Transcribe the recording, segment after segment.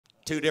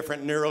Two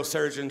different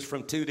neurosurgeons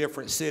from two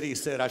different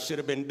cities said I should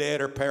have been dead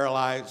or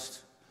paralyzed.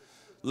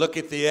 Look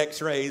at the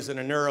x-rays and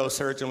a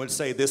neurosurgeon would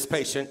say this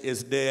patient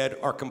is dead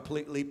or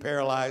completely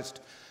paralyzed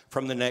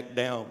from the neck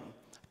down.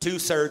 Two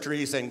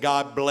surgeries, and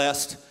God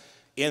blessed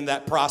in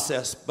that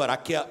process,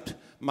 but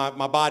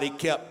my body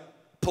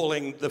kept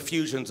pulling the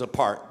fusions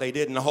apart. They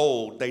didn't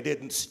hold, they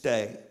didn't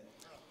stay.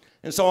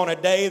 And so on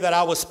a day that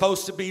I was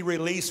supposed to be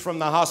released from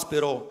the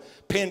hospital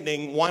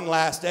pending one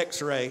last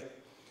x-ray,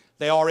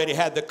 they already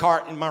had the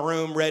cart in my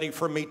room ready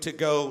for me to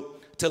go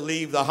to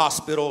leave the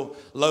hospital,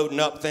 loading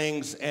up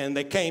things, and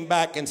they came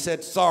back and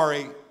said,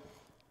 sorry,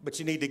 but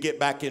you need to get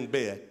back in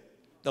bed.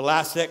 The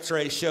last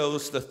x-ray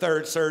shows the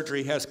third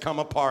surgery has come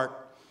apart.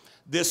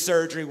 This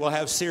surgery will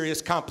have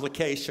serious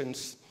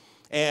complications,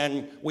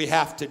 and we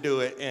have to do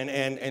it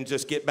and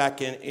just get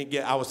back in.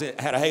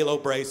 Had a halo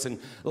brace and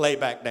lay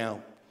back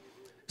down.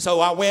 So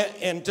I went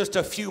in just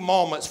a few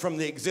moments from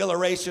the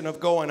exhilaration of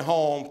going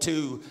home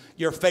to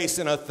you're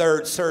facing a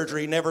third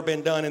surgery, never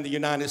been done in the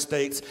United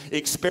States,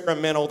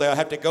 experimental. They'll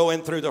have to go in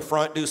through the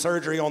front, do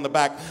surgery on the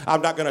back.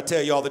 I'm not going to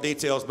tell you all the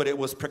details, but it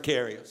was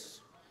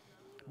precarious.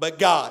 But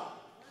God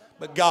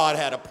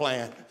had a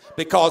plan,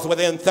 because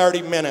within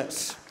 30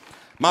 minutes,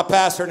 my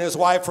pastor and his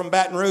wife from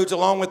Baton Rouge,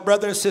 along with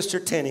brother and sister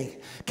Tenny,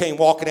 came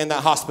walking in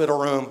that hospital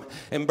room.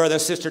 And brother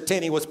and sister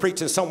Tenny was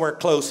preaching somewhere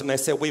close, and they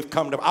said, we've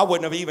come to... I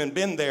wouldn't have even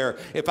been there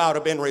if I would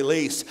have been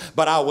released,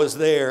 but I was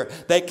there.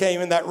 They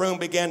came in that room,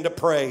 began to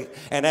pray.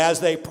 And as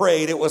they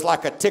prayed, it was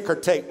like a ticker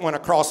tape went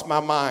across my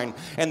mind.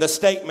 And the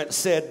statement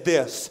said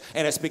this,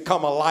 and it's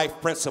become a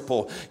life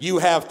principle. You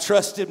have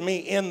trusted me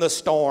in the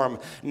storm.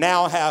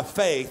 Now have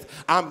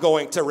faith. I'm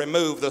going to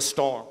remove the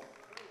storm.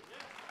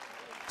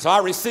 So I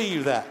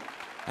received that.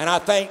 And I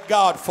thank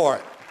God for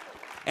it.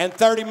 And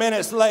 30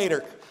 minutes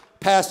later,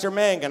 Pastor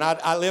Mangan,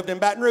 I lived in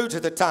Baton Rouge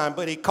at the time,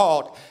 but he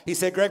called. He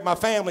said, Greg, my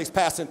family's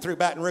passing through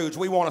Baton Rouge.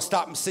 We want to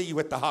stop and see you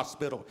at the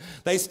hospital.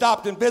 They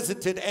stopped and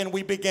visited, and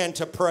we began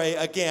to pray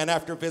again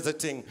after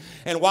visiting.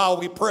 And while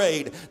we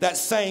prayed, that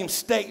same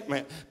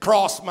statement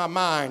crossed my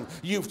mind.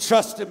 You've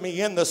trusted me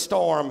in the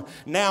storm.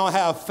 Now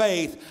have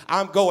faith.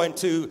 I'm going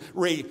to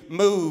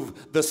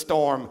remove the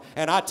storm.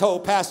 And I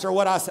told Pastor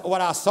what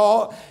I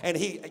saw, and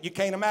you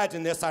can't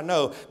imagine this, I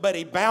know, but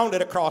he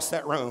bounded across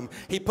that room.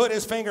 He put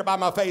his finger by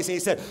my face, and he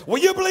said, will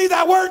you believe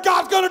that word?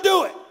 God's going to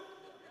do it.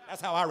 That's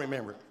how I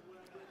remember it.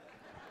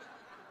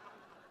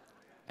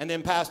 And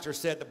then Pastor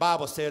said, the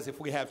Bible says if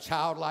we have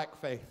childlike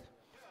faith,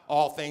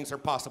 all things are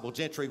possible.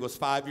 Gentry was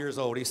 5 years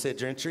old. He said,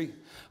 Gentry,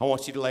 I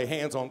want you to lay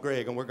hands on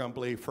Greg, and we're going to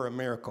believe for a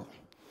miracle.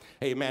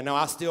 Amen. Now,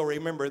 I still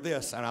remember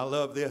this, and I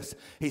love this.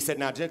 He said,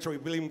 now, Gentry,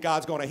 we believe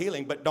God's going to heal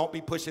him, but don't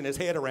be pushing his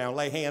head around.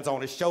 Lay hands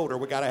on his shoulder.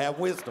 We got to have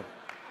wisdom.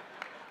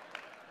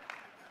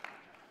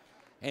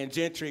 And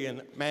Gentry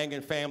and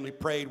Mangan family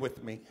prayed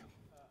with me.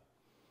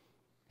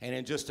 And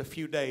in just a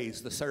few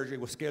days, the surgery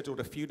was scheduled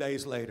a few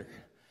days later.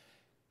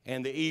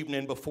 And the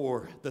evening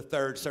before the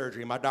third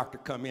surgery, my doctor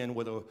come in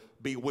with a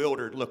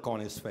bewildered look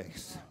on his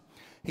face.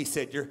 He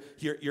said,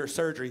 your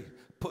surgery,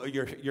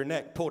 your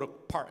neck pulled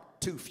apart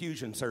 2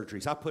 fusion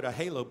surgeries. I put a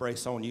halo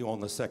brace on you on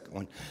the second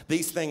one.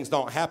 These things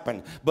don't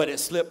happen, but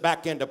it slipped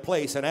back into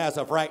place. And as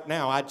of right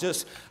now, I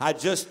just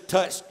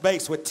touched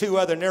base with 2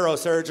 other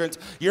neurosurgeons.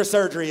 Your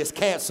surgery is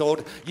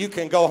canceled. You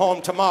can go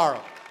home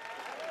tomorrow.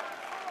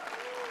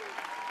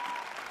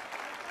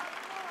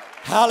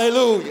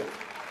 Hallelujah.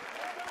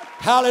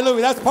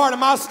 Hallelujah. That's part of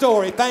my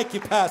story. Thank you,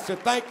 Pastor.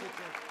 Thank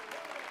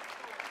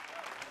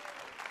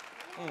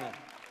you.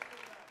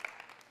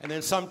 And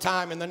then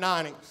sometime in the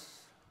 90s,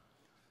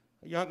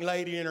 a young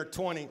lady in her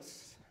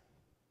 20s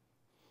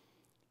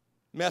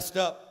messed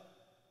up,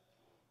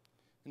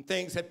 and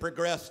things had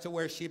progressed to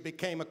where she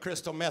became a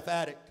crystal meth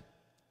addict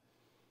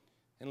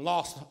and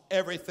lost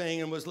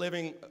everything and was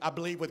living, I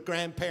believe, with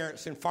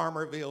grandparents in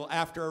Farmerville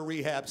after a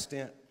rehab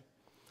stint.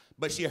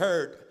 But she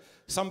heard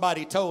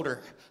somebody told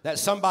her that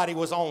somebody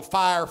was on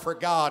fire for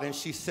God, and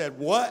she said,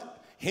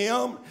 what?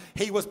 Him?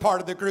 He was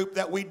part of the group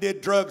that we did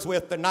drugs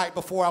with the night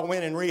before I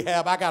went in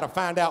rehab. I got to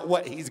find out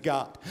what he's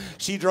got.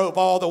 She drove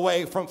all the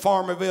way from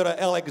Farmerville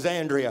to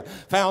Alexandria,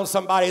 found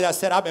somebody that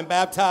said, I've been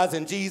baptized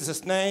in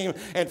Jesus' name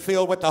and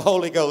filled with the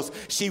Holy Ghost.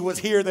 She was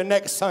here the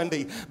next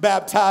Sunday,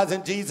 baptized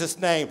in Jesus'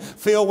 name,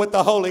 filled with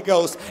the Holy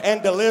Ghost,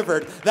 and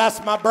delivered.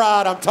 That's my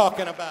bride I'm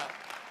talking about.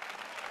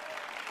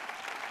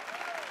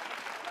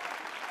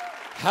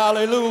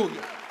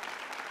 Hallelujah.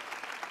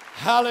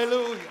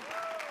 Hallelujah.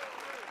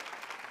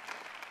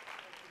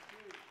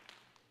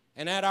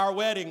 And at our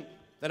wedding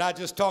that I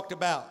just talked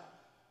about,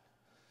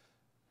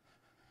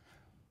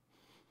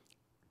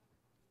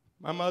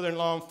 my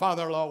mother-in-law and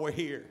father-in-law were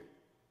here.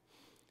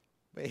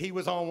 But he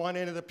was on one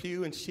end of the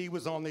pew and she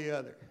was on the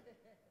other.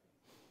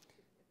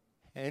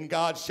 And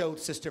God showed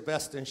Sister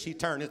Vesta, and she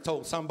turned and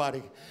told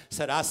somebody,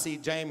 said, I see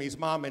Jamie's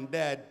mom and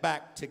dad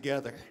back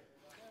together.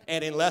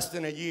 And in less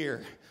than a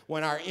year,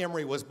 when our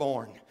Emery was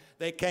born,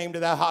 they came to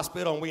that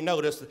hospital, and we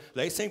noticed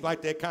they seemed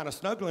like they're kind of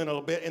snuggling a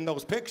little bit in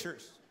those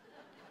pictures.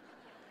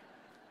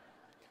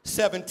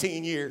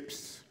 17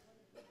 years.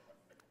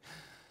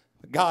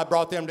 God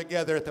brought them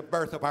together at the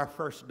birth of our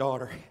first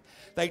daughter.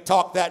 They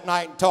talked that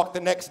night and talked the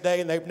next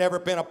day, and they've never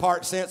been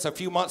apart since. A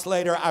few months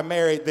later, I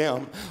married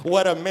them.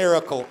 What a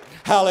miracle.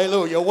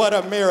 Hallelujah. What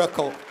a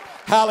miracle.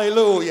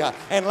 Hallelujah.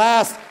 And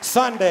last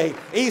Sunday,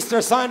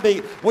 Easter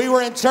Sunday, we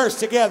were in church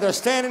together,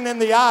 standing in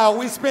the aisle.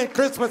 We spent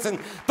Christmas and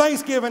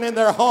Thanksgiving in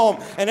their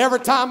home. And every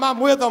time I'm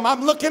with them,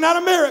 I'm looking at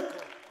a miracle.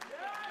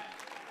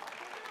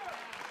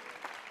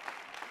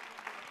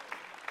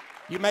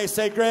 You may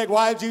say, Greg,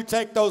 why did you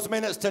take those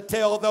minutes to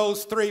tell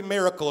those 3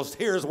 miracles?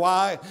 Here's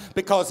why.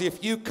 Because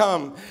if you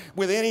come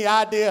with any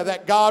idea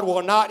that God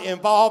will not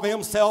involve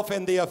himself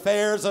in the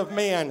affairs of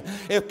men,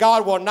 if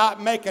God will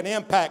not make an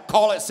impact,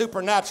 call it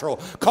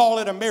supernatural, call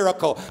it a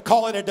miracle,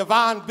 call it a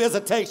divine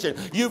visitation,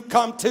 you've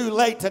come too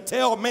late to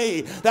tell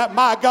me that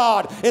my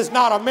God is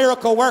not a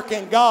miracle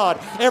working God.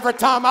 Every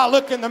time I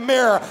look in the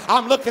mirror,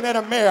 I'm looking at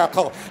a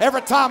miracle.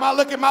 Every time I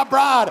look at my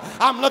bride,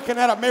 I'm looking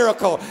at a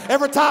miracle.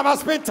 Every time I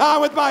spend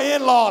time with my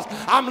in-laws,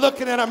 I'm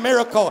looking at a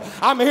miracle.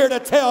 I'm here to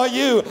tell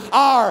you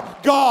our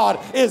God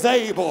is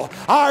able.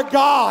 Our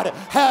God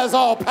has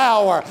all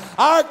power.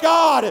 Our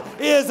God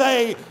is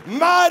a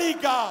mighty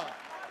God.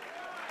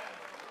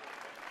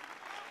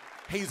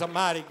 He's a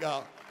mighty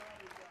God.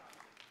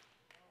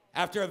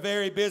 After a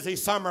very busy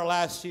summer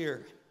last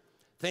year,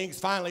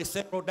 things finally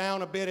settled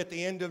down a bit at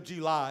the end of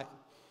July.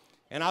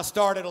 And I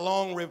started a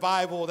long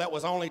revival that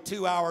was only a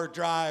 2-hour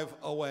drive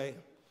away.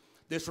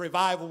 This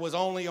revival was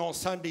only on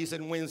Sundays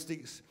and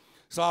Wednesdays.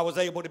 So I was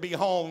able to be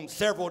home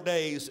several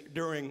days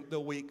during the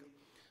week.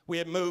 We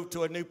had moved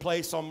to a new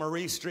place on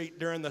Marie Street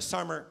during the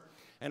summer,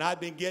 and I'd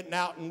been getting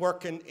out and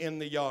working in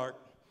the yard.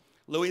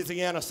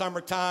 Louisiana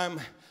summertime,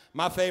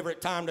 my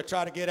favorite time to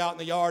try to get out in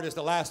the yard is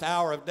the last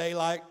hour of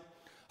daylight,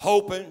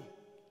 hoping,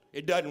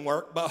 it doesn't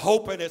work, but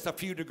hoping it's a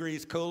few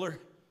degrees cooler.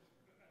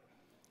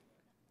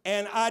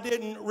 And I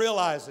didn't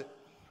realize it,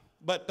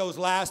 but those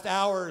last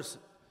hours,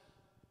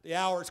 the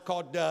hours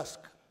called dusk,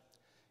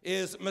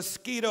 is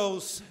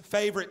mosquitoes'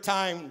 favorite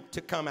time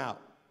to come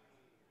out.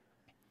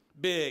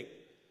 Big,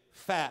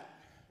 fat,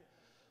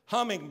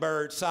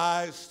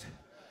 hummingbird-sized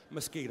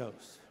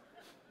mosquitoes.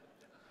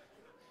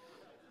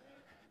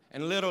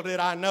 And little did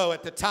I know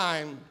at the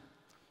time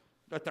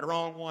that the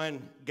wrong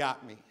one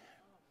got me.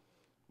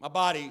 My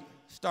body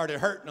started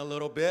hurting a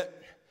little bit,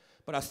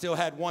 but I still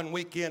had one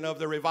weekend of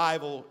the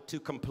revival to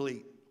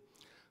complete.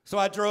 So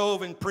I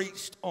drove and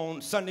preached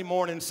on Sunday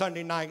morning,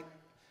 Sunday night,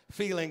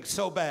 feeling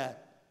so bad.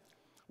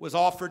 Was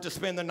offered to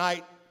spend the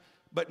night,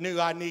 but knew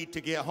I need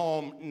to get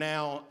home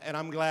now, and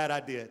I'm glad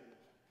I did.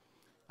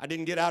 I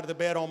didn't get out of the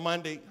bed on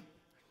Monday.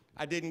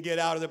 I didn't get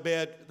out of the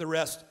bed the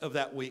rest of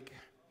that week.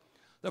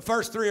 The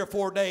first 3 or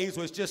 4 days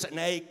was just an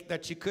ache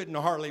that you couldn't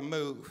hardly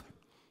move.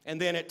 And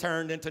then it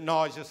turned into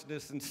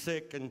nauseousness and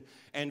sick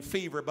and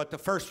fever, but the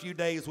first few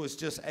days was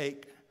just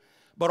ache.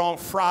 But on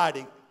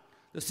Friday,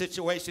 the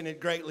situation had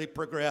greatly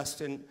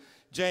progressed, and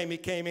Jamie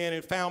came in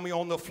and found me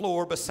on the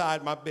floor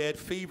beside my bed,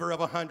 fever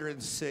of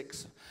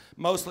 106.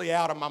 Mostly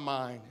out of my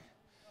mind.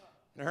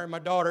 And her and my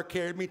daughter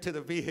carried me to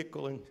the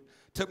vehicle and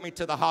took me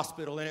to the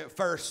hospital. And at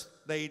first,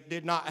 they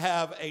did not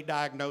have a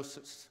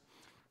diagnosis.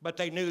 But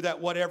they knew that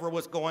whatever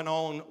was going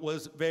on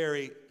was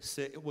very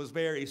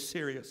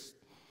serious.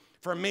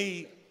 For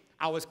me,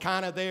 I was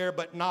kind of there,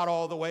 but not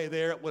all the way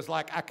there. It was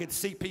like I could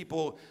see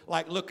people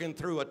like looking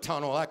through a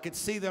tunnel. I could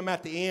see them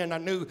at the end. I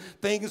knew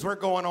things were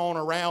going on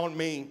around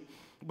me,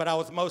 but I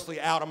was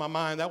mostly out of my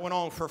mind. That went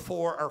on for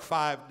 4 or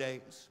 5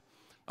 days.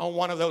 On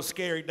one of those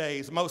scary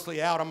days,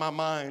 mostly out of my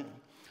mind,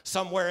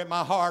 somewhere in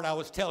my heart, I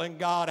was telling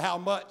God how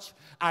much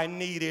I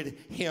needed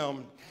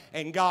him.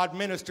 And God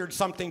ministered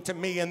something to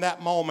me in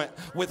that moment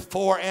with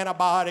 4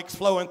 antibiotics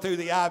flowing through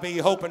the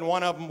IV, hoping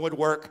one of them would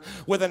work.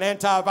 With an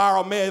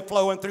antiviral med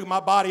flowing through my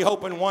body,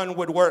 hoping one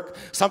would work.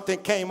 Something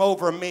came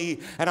over me,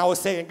 and I was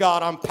saying,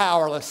 God, I'm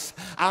powerless.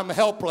 I'm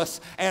helpless,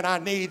 and I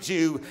need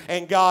you.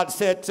 And God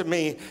said to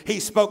me, he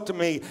spoke to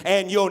me,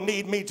 and you'll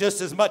need me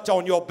just as much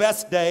on your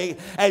best day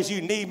as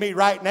you need me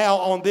right now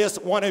on this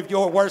one of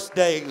your worst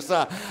days.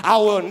 I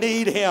will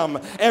need him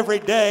every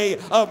day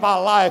of my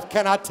life.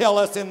 Can I tell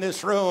us in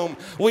this room,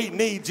 we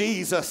need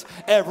Jesus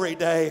every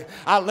day.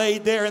 I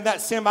laid there in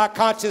that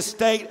semi-conscious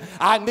state.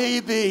 I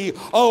need thee.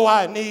 Oh,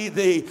 I need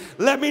thee.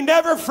 Let me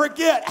never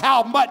forget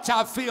how much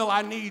I feel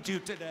I need you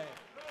today.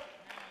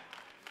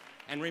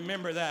 And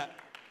remember that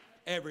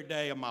every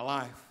day of my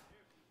life.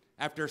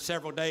 After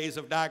several days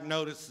of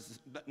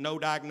no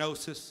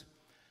diagnosis,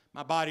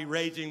 my body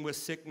raging with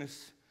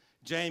sickness,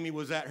 Jamie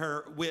was at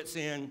her wit's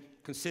end,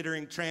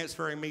 considering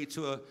transferring me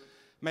to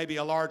maybe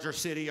a larger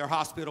city or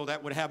hospital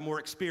that would have more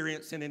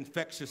experience in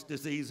infectious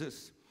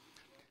diseases.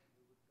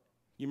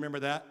 You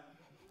remember that?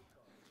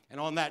 And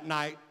on that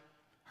night,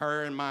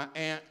 her and my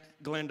aunt,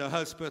 Glenda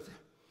Hudspeth,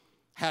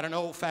 had an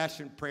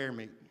old-fashioned prayer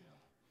meeting.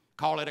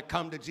 Call it a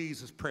come to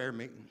Jesus prayer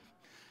meeting.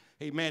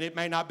 Amen. It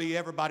may not be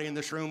everybody in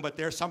this room, but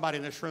there's somebody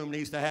in this room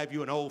needs to have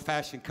you an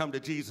old-fashioned come to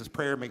Jesus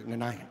prayer meeting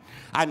tonight.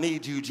 I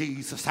need you,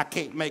 Jesus. I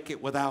can't make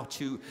it without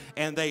you.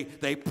 And they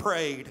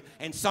prayed,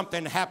 and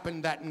something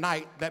happened that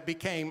night that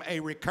became a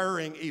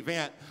recurring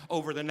event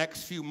over the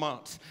next few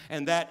months.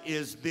 And that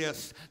is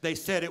this. They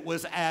said it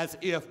was as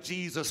if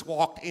Jesus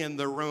walked in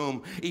the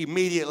room.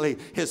 Immediately,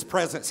 his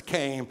presence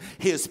came,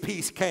 his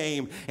peace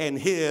came, and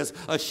his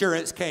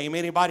assurance came.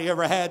 Anybody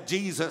ever had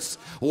Jesus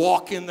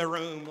walk in the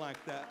room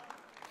like that?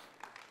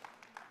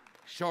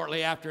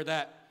 Shortly after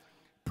that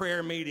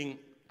prayer meeting,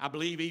 I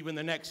believe even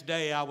the next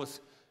day, I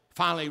was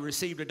finally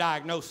received a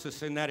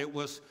diagnosis in that it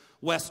was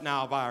West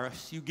Nile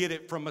virus. You get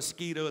it from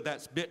mosquito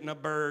that's bitten a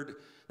bird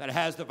that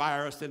has the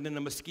virus, and then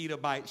the mosquito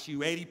bites you.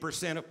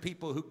 80% of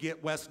people who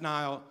get West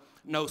Nile,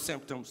 no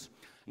symptoms.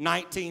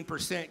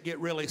 19% get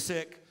really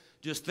sick,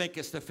 just think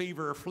it's the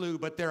fever or flu,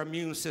 but their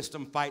immune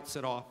system fights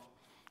it off.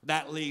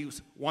 That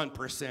leaves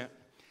 1%.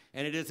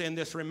 And it is in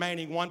this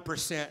remaining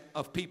 1%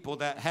 of people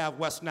that have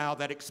West Nile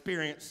that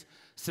experience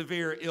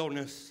severe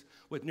illness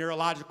with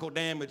neurological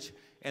damage,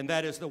 and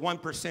that is the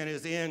 1%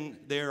 is in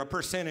there. A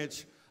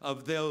percentage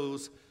of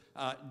those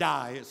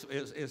die,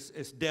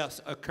 as deaths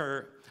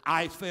occur.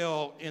 I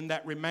fell in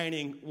that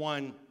remaining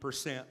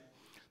 1%.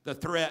 The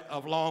threat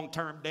of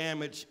long-term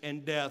damage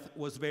and death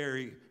was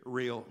very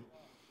real.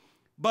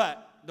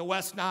 But the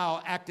West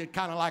Nile acted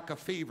kind of like a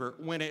fever.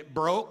 When it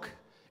broke,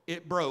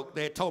 it broke.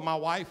 They had told my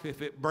wife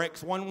if it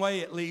breaks one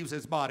way, it leaves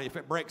his body. If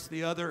it breaks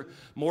the other,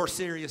 more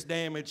serious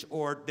damage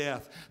or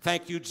death.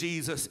 Thank you,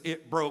 Jesus.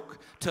 It broke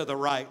to the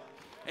right.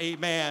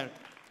 Amen.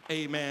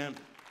 Amen.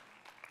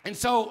 And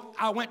so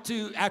I went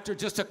to, after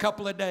just a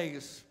couple of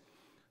days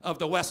of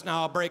the West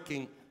Nile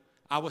breaking,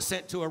 I was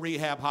sent to a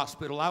rehab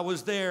hospital. I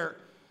was there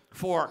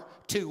for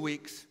 2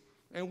 weeks,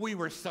 and we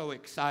were so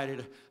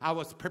excited. I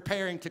was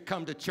preparing to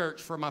come to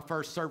church for my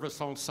first service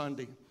on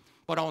Sunday.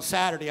 But on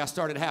Saturday, I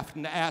started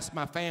having to ask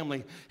my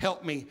family,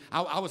 help me.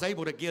 I was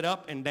able to get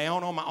up and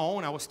down on my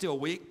own. I was still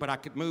weak, but I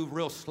could move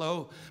real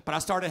slow. But I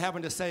started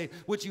having to say,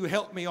 would you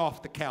help me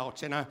off the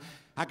couch? And I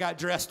got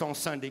dressed on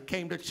Sunday,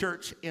 came to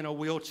church in a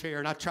wheelchair,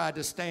 and I tried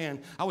to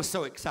stand. I was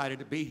so excited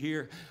to be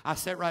here. I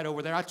sat right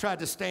over there. I tried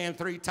to stand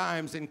 3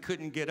 times and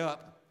couldn't get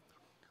up.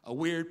 A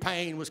weird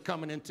pain was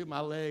coming into my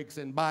legs,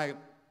 and by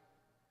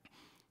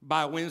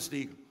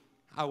Wednesday,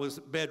 I was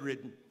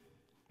bedridden.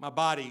 My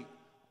body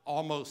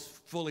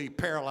almost fully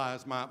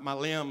paralyzed, my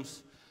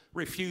limbs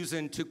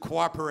refusing to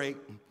cooperate.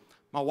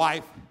 My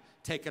wife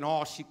taking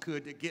all she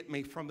could to get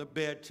me from the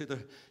bed to the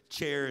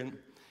chair.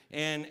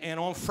 And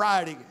on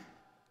Friday,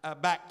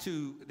 back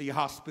to the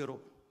hospital.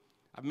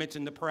 I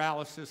mentioned the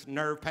paralysis,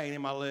 nerve pain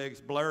in my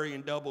legs, blurry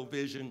and double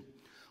vision.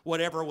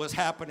 Whatever was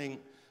happening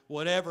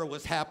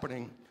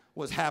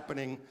was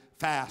happening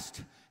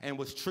fast and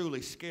was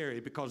truly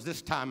scary, because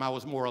this time I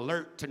was more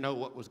alert to know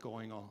what was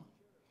going on.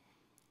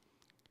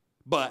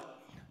 But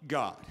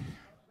God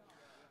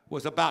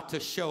was about to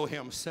show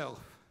himself.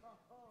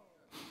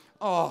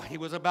 Oh, he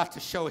was about to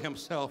show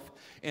himself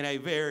in a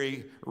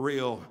very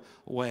real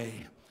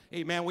way.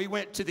 Amen. We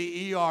went to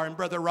the ER, and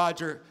Brother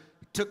Roger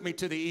took me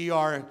to the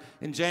ER,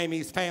 and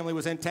Jamie's family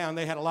was in town.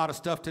 They had a lot of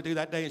stuff to do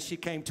that day, and she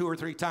came 2 or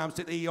 3 times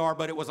to the ER,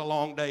 but it was a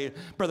long day.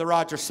 Brother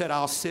Roger said,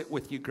 I'll sit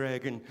with you,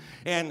 Greg.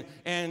 And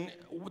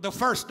the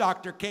first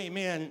doctor came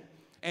in,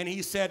 and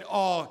he said,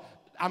 oh,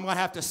 I'm going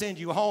to have to send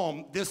you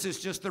home. This is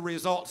just the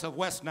results of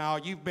West Nile.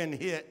 You've been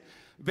hit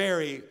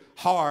very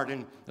hard.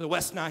 And the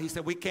West Nile, he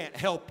said, we can't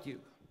help you.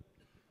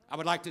 I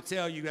would like to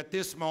tell you at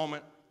this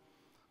moment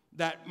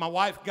that my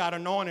wife got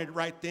anointed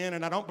right then,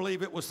 and I don't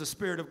believe it was the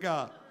Spirit of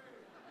God.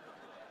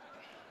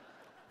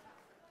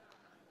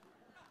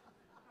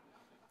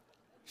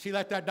 She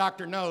let that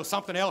doctor know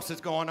something else is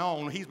going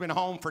on. He's been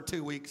home for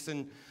 2 weeks,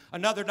 and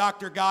another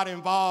doctor got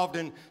involved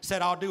and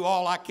said, I'll do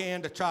all I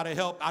can to try to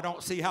help. I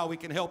don't see how we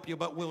can help you,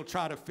 but we'll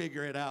try to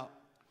figure it out.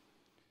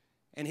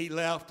 And he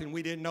left, and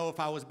we didn't know if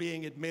I was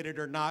being admitted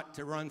or not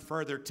to run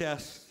further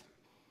tests.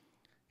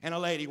 And a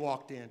lady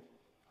walked in.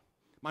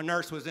 My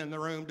nurse was in the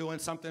room doing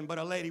something, but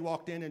a lady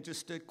walked in and just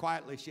stood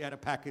quietly. She had a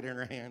packet in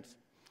her hands.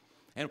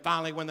 And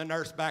finally, when the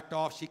nurse backed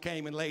off, she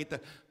came and laid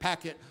the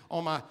packet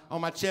on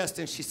my chest,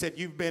 and she said,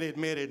 you've been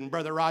admitted. And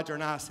Brother Roger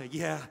and I said,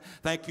 yeah,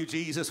 thank you,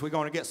 Jesus. We're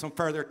going to get some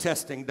further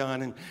testing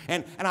done.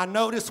 And I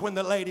noticed when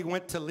the lady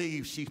went to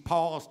leave, she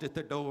paused at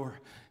the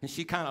door, and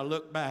she kind of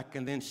looked back,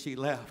 and then she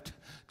left.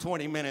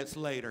 20 minutes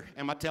later,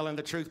 am I telling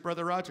the truth,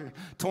 Brother Roger?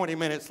 20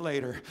 minutes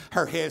later,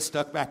 her head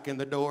stuck back in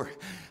the door.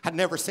 I'd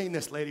never seen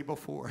this lady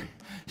before.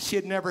 She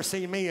had never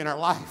seen me in her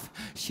life.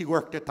 She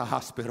worked at the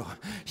hospital.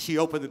 She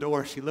opened the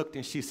door, she looked,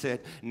 and she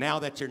said, now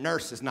that your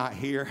nurse is not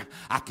here,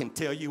 I can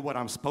tell you what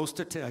I'm supposed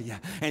to tell you.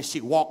 And she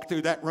walked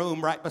through that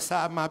room right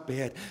beside my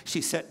bed.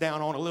 She sat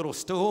down on a little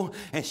stool,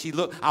 and she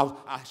looked.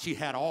 She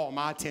had all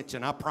my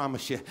attention, I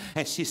promise you.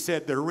 And she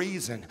said, the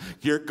reason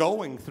you're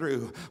going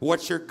through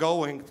what you're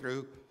going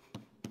through,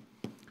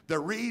 the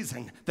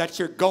reason that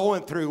you're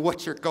going through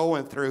what you're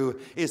going through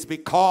is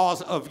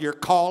because of your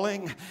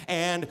calling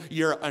and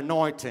your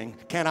anointing.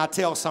 Can I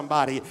tell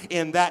somebody,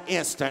 in that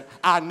instant,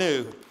 I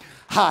knew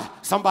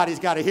Somebody's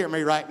got to hear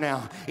me right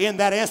now. In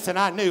that instant,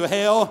 I knew,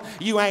 hell,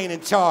 you ain't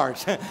in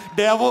charge.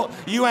 Devil,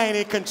 you ain't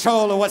in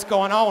control of what's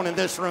going on in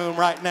this room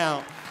right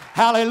now.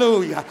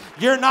 Hallelujah.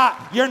 You're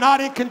not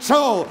in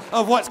control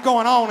of what's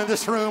going on in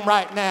this room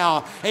right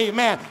now.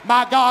 Amen.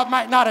 My God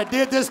might not have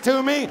did this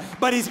to me,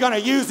 but he's going to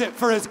use it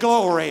for his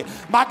glory.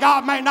 My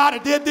God might not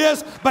have did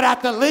this, but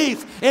at the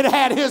least it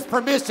had his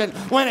permission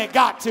when it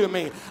got to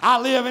me. I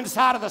live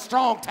inside of the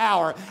strong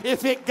tower.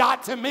 If it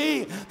got to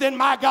me, then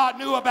my God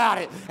knew about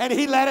it and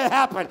he let it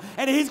happen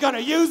and he's going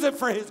to use it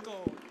for his glory.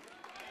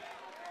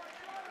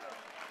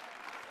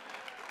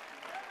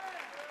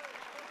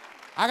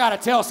 I got to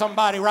tell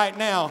somebody right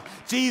now,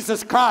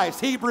 Jesus Christ,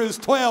 Hebrews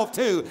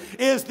 12:2,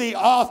 is the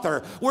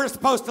author. We're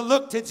supposed to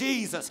look to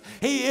Jesus.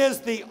 He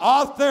is the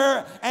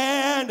author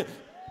and...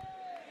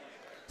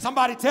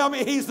 Somebody tell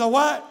me he's the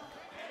what?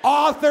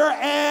 Author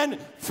and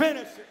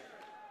finisher.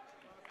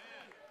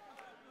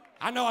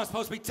 I know I'm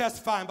supposed to be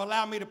testifying, but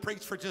allow me to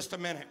preach for just a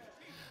minute.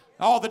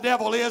 All the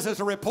devil is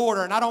a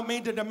reporter, and I don't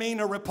mean to demean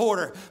a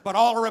reporter, but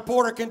all a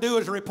reporter can do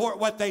is report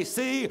what they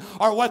see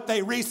or what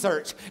they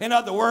research. In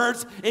other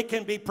words, it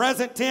can be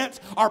present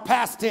tense or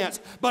past tense,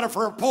 but if a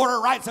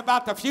reporter writes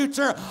about the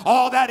future,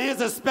 all that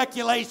is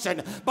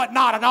speculation, but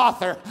not an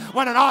author.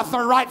 When an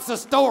author writes a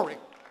story,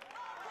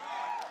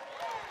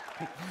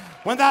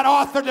 when that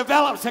author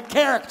develops a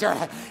character,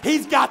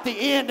 he's got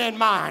the end in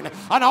mind.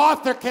 An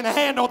author can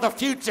handle the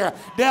future.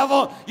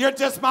 Devil, you're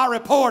just my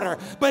reporter,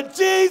 but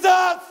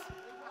Jesus...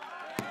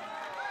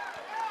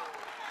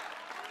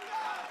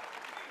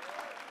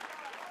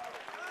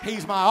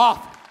 He's my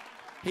author.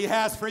 He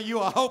has for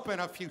you a hope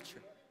and a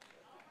future.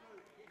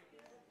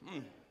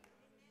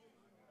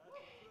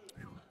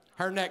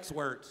 Her next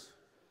words.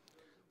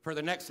 For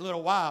the next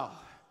little while,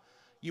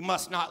 you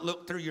must not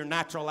look through your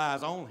natural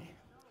eyes only.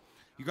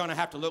 You're going to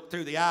have to look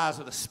through the eyes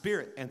of the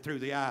Spirit and through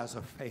the eyes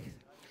of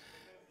faith.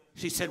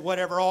 She said,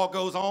 whatever all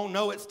goes on,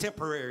 no, it's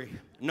temporary.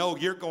 No,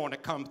 you're going to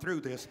come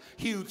through this.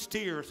 Huge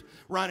tears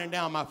running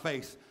down my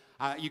face.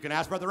 You can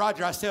ask Brother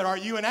Roger. I said, are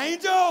you an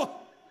angel?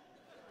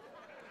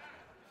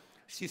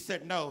 She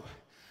said, no,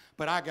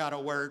 but I got a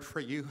word for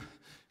you.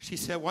 She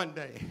said, one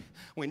day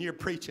when you're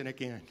preaching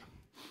again,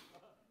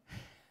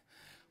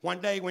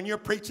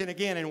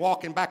 and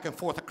walking back and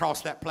forth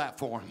across that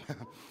platform,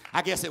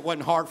 I guess it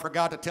wasn't hard for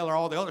God to tell her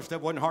all the other stuff.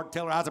 It wasn't hard to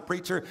tell her I was a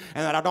preacher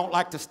and that I don't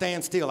like to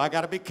stand still. I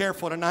got to be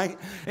careful tonight.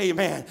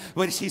 Amen.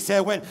 But she said,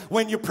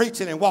 when you're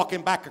preaching and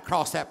walking back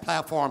across that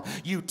platform,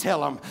 you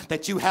tell them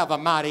that you have a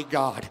mighty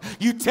God.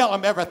 You tell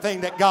them everything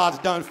that God's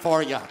done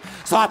for you.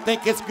 So I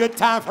think it's a good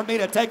time for me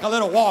to take a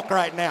little walk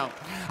right now.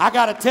 I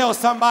got to tell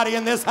somebody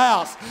in this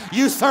house,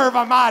 you serve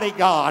a mighty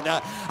God.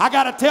 I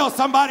got to tell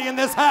somebody in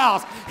this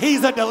house,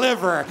 he's a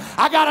deliverer.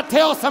 I got to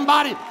tell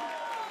somebody...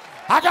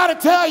 I got to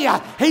tell you,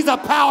 he's a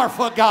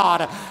powerful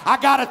God. I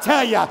got to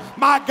tell you,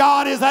 my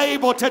God is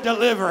able to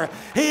deliver.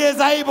 He is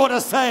able to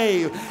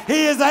save.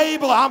 He is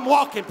able, I'm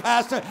walking,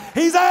 Pastor.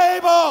 He's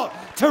able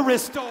to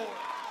restore.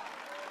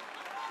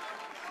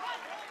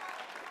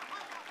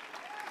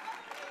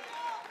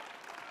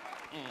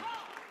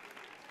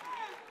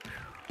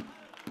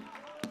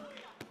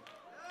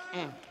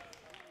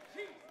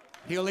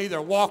 He'll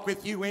either walk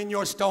with you in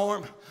your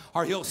storm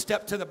or he'll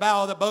step to the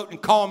bow of the boat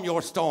and calm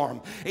your storm.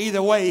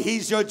 Either way,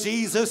 he's your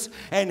Jesus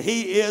and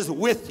he is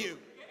with you.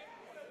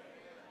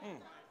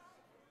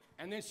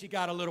 And then she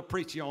got a little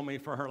preachy on me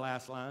for her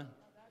last line.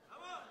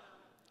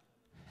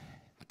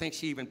 I think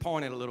she even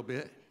pointed a little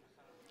bit.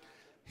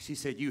 She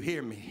said, you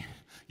hear me?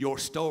 Your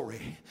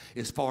story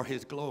is for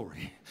his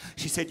glory.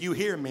 She said, you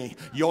hear me?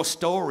 Your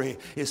story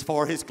is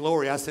for his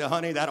glory. I said,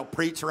 honey, that'll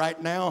preach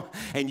right now.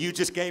 And you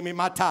just gave me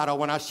my title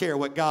when I share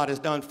what God has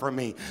done for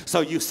me.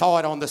 So you saw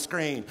it on the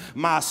screen.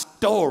 My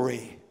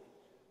story.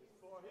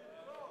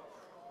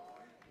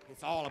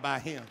 It's all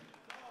about him.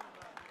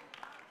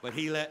 But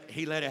he let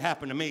it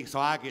happen to me, so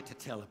I get to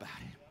tell about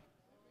it.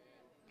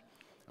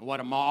 And what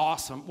an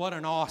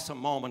awesome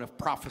moment of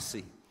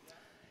prophecy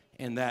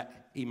in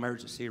that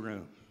emergency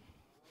room.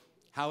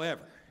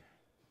 However,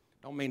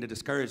 don't mean to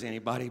discourage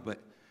anybody, but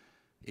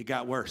it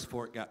got worse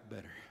before it got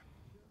better.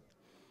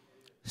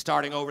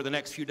 Starting over the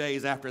next few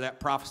days after that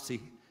prophecy,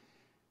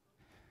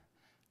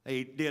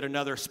 they did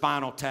another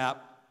spinal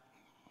tap.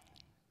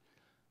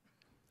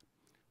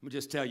 Let me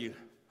just tell you,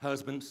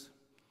 husbands,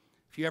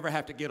 if you ever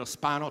have to get a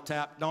spinal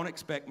tap, don't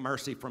expect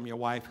mercy from your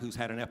wife who's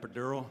had an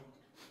epidural.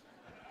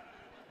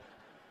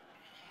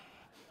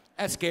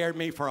 That scared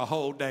me for a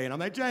whole day. And I'm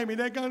like, Jamie,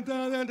 they're going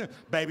to...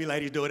 Baby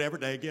ladies do it every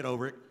day. Get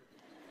over it.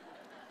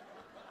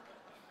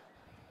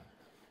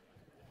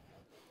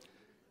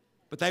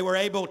 But they were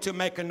able to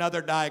make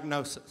another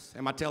diagnosis.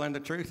 Am I telling the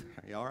truth?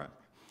 Are you all right?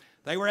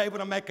 They were able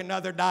to make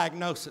another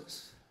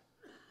diagnosis.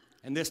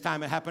 And this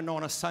time it happened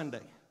on a Sunday.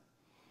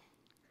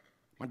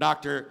 My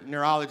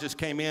neurologist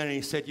came in and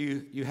he said,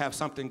 you have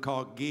something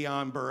called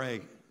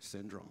Guillain-Barré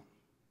syndrome.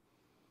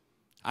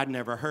 I'd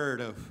never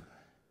heard of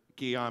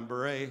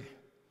Guillain-Barré.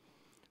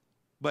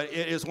 But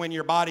it is when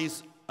your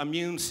body's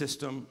immune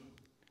system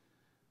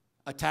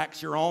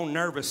attacks your own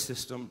nervous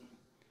system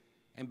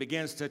and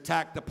begins to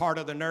attack the part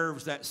of the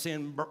nerves that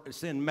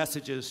send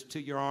messages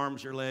to your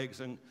arms, your legs,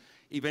 and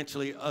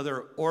eventually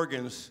other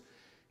organs.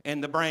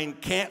 And the brain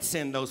can't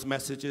send those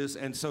messages,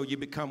 and so you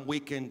become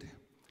weakened,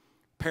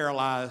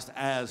 paralyzed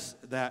as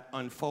that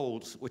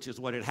unfolds, which is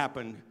what had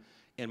happened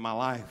in my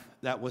life.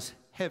 That was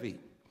heavy.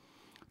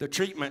 The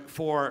treatment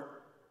for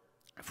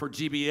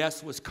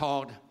GBS was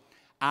called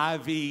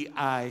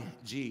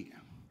IVIG.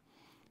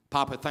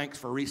 Papa, thanks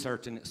for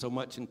researching it so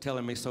much and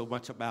telling me so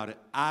much about it.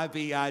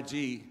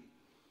 IVIG.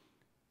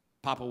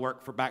 Papa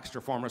worked for Baxter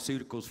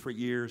Pharmaceuticals for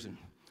years and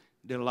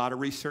did a lot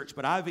of research.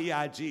 But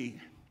IVIG,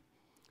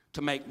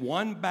 to make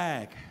one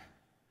bag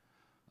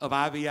of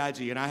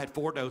IVIG, and I had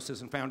 4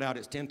 doses and found out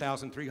it's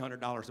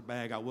 $10,300 a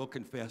bag. I will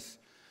confess,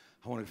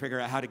 I wanted to figure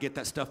out how to get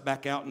that stuff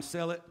back out and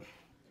sell it.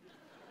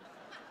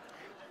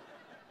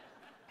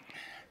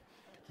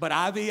 But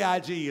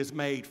IVIG is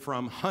made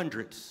from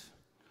hundreds.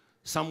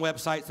 Some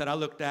websites that I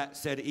looked at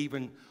said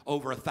even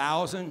over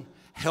 1,000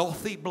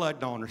 healthy blood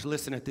donors.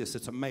 Listen at this,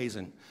 it's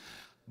amazing.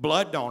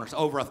 Blood donors,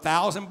 over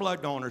 1,000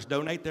 blood donors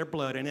donate their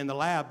blood, and in the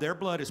lab, their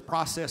blood is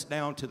processed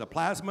down to the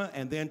plasma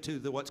and then to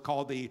what's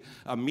called the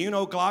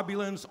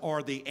immunoglobulins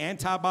or the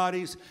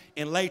antibodies.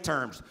 In lay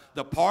terms,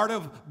 the part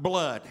of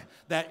blood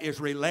that is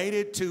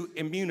related to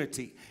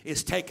immunity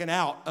is taken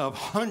out of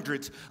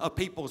hundreds of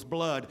people's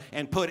blood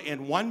and put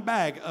in one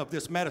bag of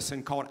this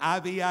medicine called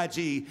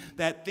IVIG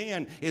that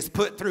then is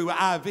put through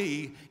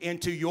IV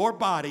into your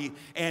body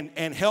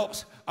and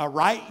helps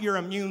right your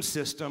immune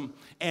system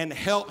and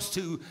helps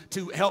you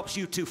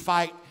to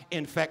fight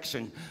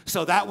infection.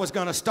 So that was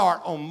going to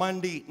start on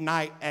Monday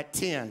night at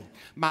 10,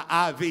 my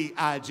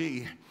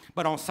IVIG.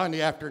 But on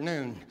Sunday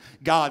afternoon,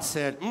 God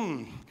said,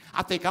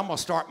 I think I'm going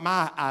to start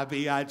my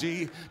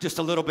IVIG just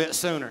a little bit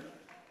sooner.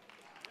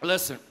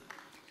 Listen,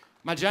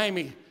 my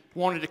Jamie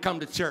wanted to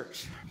come to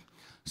church.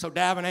 So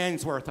Davin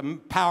Ainsworth, a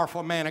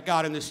powerful man of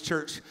God in this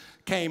church,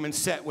 came and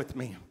sat with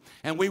me.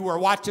 And we were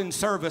watching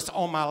service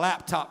on my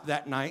laptop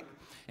that night.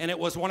 And it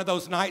was one of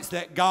those nights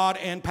that God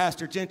and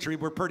Pastor Gentry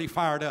were pretty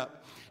fired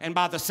up. And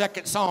by the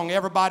second song,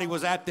 everybody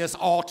was at this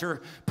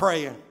altar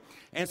praying.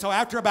 And so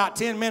after about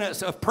 10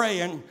 minutes of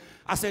praying,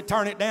 I said,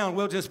 turn it down.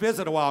 We'll just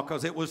visit a while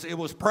because it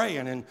was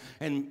praying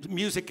and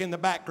music in the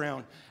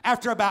background.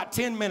 After about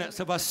 10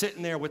 minutes of us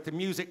sitting there with the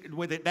music,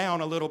 with it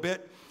down a little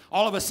bit,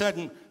 all of a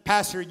sudden,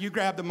 Pastor, you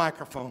grabbed the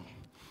microphone.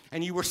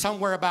 And you were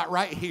somewhere about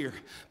right here.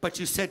 But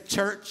you said,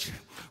 church,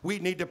 we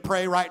need to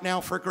pray right now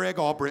for Greg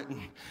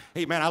Albritton.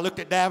 Hey, man, I looked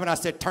at Davin. I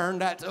said, turn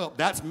that up.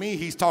 That's me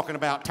he's talking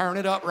about. Turn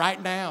it up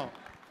right now.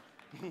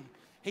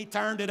 He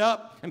turned it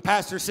up, and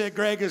Pastor said,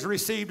 Greg has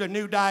received a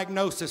new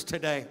diagnosis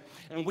today.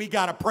 And we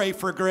got to pray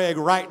for Greg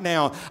right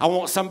now. I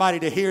want somebody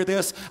to hear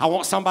this. I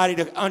want somebody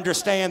to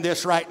understand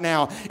this right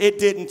now. It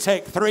didn't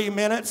take 3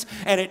 minutes,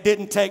 and it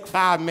didn't take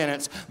 5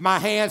 minutes. My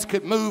hands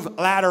could move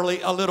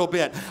laterally a little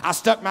bit. I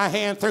stuck my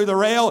hand through the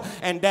rail,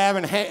 and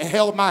Davin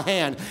held my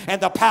hand.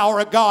 And the power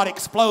of God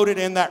exploded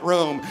in that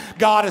room.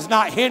 God is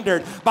not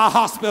hindered by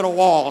hospital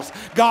walls.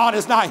 God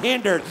is not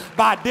hindered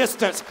by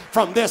distance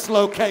from this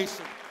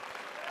location.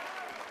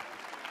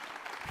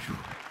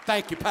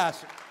 Thank you,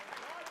 Pastor.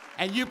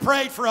 And you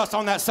prayed for us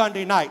on that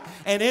Sunday night.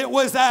 And it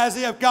was as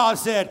if God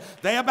said,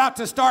 they're about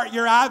to start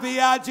your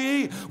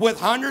IVIG with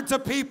hundreds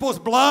of people's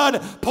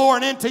blood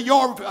pouring into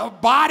your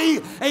body.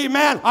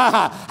 Amen.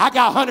 I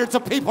got hundreds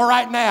of people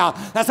right now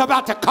that's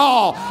about to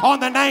call on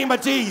the name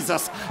of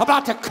Jesus,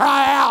 about to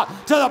cry out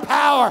to the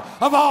power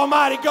of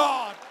Almighty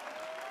God.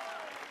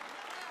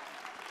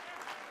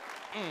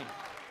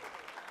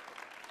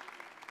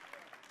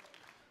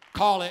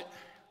 Call it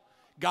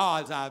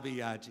God's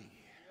IVIG.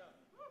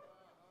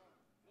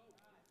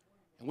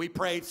 And we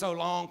prayed so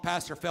long,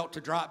 Pastor felt to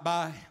drop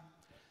by.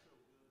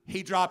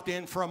 He dropped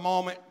in for a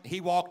moment. He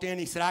walked in.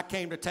 He said, I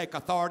came to take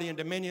authority and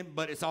dominion,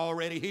 but it's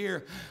already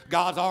here.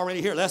 God's already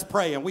here. Let's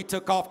pray. And we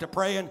took off to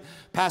praying.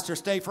 Pastor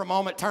stayed for a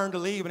moment, turned to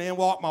leave, and then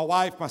walked my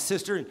wife, my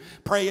sister, and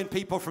praying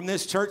people from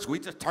this church. We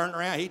just turned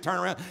around. He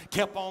turned around,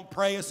 kept on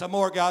praying some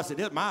more. God said,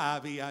 this is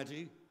my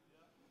IVIG.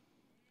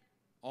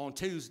 On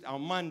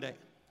Monday,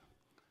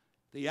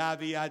 the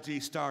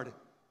IVIG started.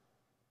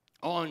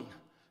 On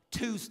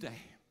Tuesday,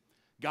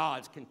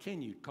 God's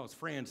continued because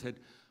friends had,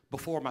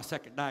 before my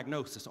second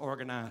diagnosis,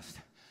 organized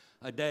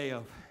a day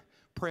of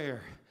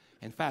prayer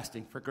and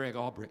fasting for Greg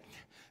Albritton.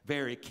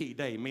 Very key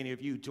day. Many of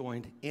you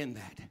joined in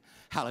that.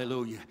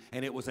 Hallelujah.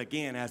 And it was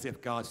again as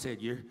if God said,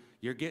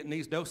 you're getting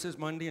these doses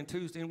Monday and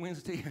Tuesday and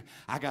Wednesday.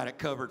 I got it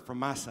covered from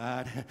my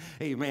side.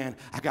 Amen.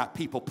 I got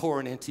people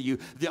pouring into you.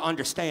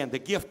 Understand the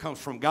gift comes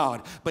from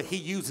God, but he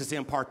uses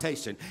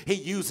impartation. He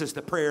uses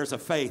the prayers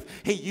of faith.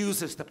 He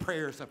uses the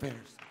prayers of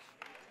intercession.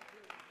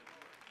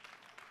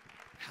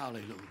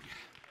 Hallelujah.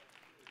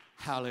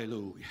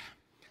 Hallelujah.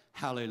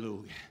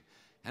 Hallelujah.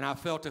 And I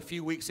felt a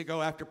few weeks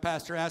ago after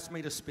Pastor asked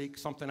me to speak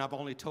something I've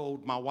only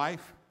told my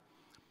wife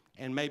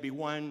and maybe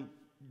one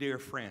dear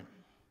friend.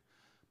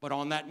 But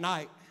on that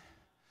night,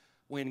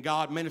 when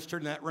God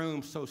ministered in that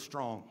room so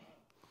strong,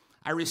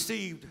 I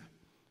received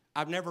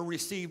I've never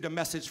received a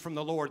message from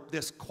the Lord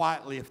this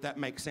quietly, if that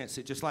makes sense.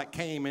 It just like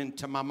came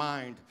into my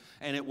mind,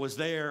 and it was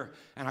there,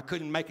 and I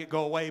couldn't make it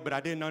go away, but I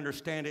didn't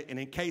understand it. And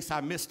in case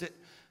I missed it,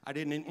 I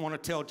didn't want to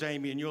tell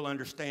Jamie, and you'll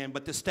understand.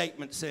 But the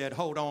statement said,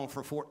 hold on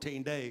for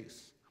 14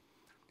 days.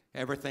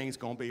 Everything's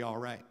going to be all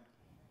right.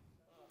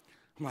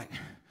 I'm like,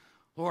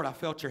 Lord, I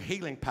felt your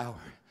healing power.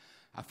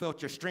 I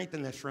felt your strength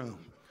in this room.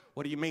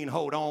 What do you mean,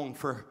 hold on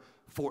for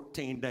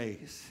 14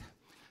 days?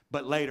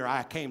 But later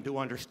I came to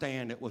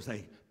understand it was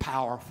a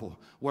powerful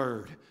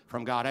word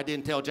from God. I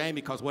didn't tell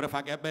Jamie because what if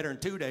I got better in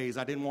 2 days?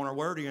 I didn't want her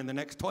wordy in the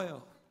next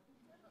 12.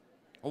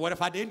 Or what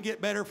if I didn't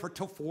get better for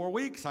 4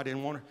 weeks? I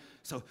didn't want her.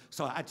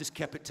 So I just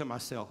kept it to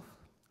myself.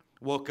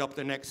 Woke up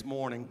the next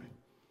morning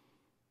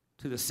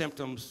to the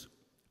symptoms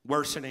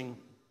worsening,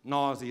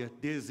 nausea,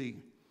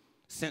 dizzy,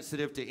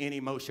 sensitive to any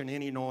motion,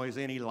 any noise,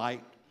 any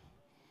light.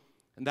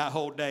 And that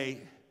whole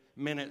day,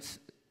 minutes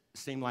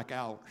seemed like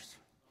hours.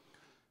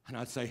 And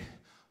I'd say,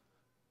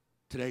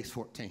 today's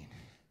 14.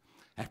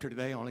 After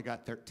today, I only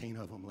got 13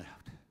 of them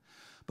left.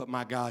 But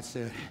my God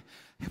said,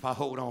 if I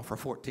hold on for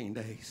 14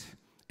 days,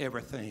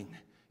 everything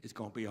is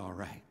going to be all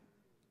right.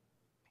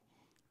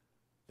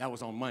 That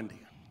was on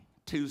Monday.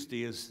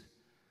 Tuesday is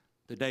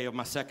the day of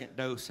my second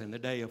dose and the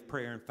day of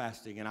prayer and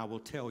fasting. And I will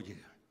tell you,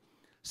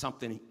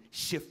 something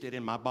shifted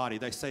in my body.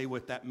 They say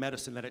with that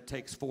medicine that it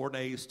takes 4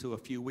 days to a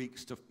few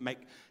weeks to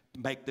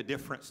make the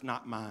difference,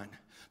 not mine.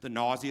 The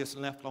nausea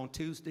left on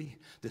Tuesday.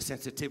 The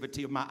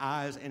sensitivity of my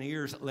eyes and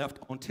ears left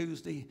on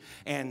Tuesday.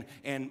 And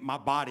my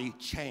body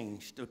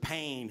changed. The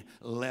pain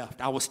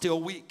left. I was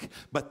still weak,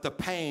 but the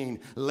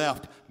pain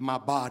left my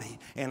body.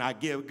 And I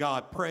give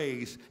God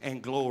praise and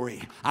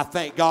glory. I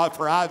thank God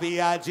for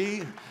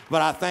IVIG,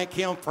 but I thank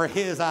him for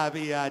his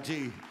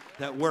IVIG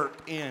that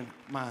worked in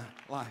my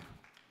life.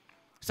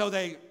 So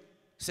they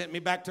sent me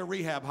back to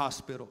rehab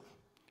hospital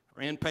for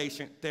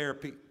inpatient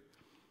therapy.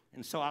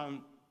 And so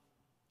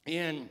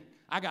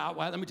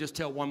let me just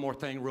tell one more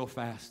thing real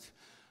fast.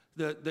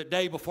 The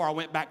day before I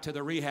went back to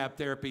the rehab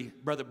therapy,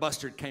 Brother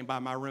Bustard came by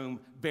my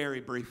room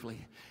very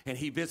briefly. And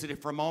he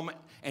visited for a moment,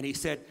 and he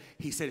said,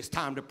 it's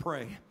time to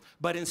pray.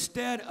 But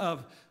instead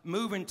of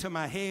moving to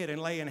my head and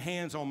laying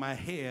hands on my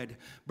head,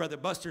 Brother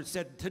Bustard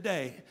said,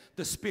 today,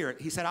 the Spirit,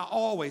 he said, I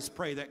always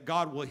pray that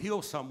God will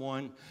heal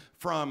someone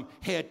from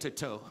head to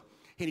toe.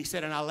 And he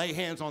said, and I lay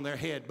hands on their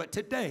head. But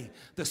today,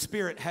 the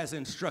Spirit has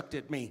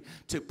instructed me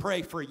to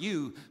pray for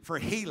you for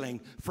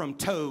healing from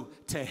toe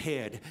to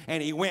head.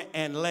 And he went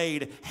and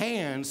laid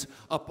hands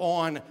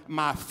upon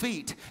my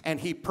feet.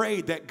 And he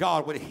prayed that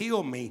God would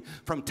heal me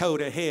from toe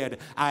to head.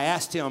 I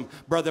asked him,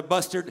 Brother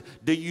Bustard,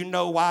 do you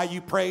know why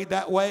you prayed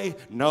that way?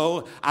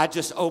 No, I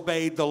just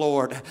obeyed the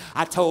Lord.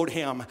 I told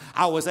him,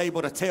 I was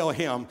able to tell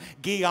him,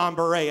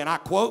 Guillain-Barré, and I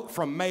quote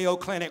from Mayo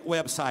Clinic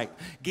website,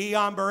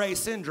 Guillain-Barré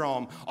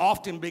syndrome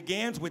often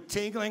begins with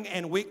tingling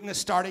and weakness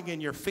starting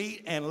in your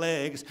feet and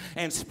legs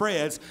and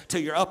spreads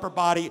to your upper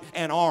body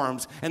and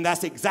arms. And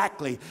that's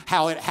exactly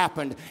how it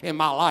happened in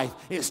my life.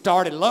 It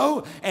started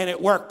low and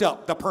it worked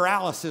up. The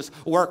paralysis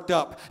worked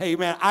up.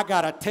 Amen. I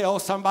got to tell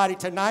somebody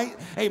tonight,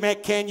 amen,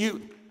 can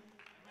you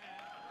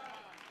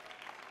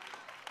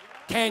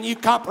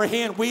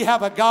comprehend we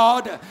have a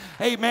God,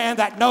 amen,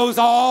 that knows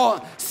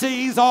all,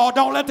 sees all?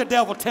 Don't let the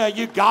devil tell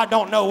you God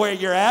don't know where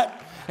you're at.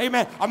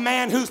 Amen. A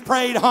man who's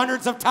prayed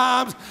hundreds of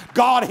times,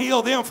 God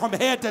healed them from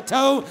head to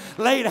toe,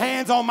 laid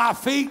hands on my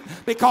feet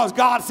because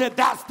God said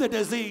that's the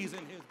disease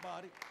in his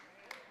body.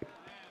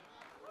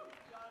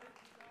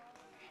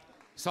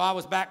 So I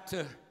was back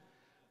to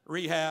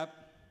rehab,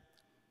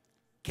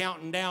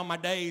 counting down my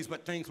days,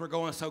 but things were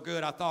going so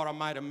good I thought I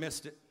might have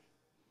missed it.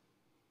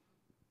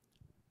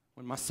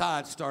 When my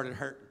side started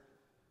hurting,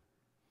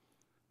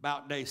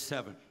 about day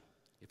 7,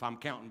 if I'm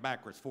counting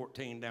backwards,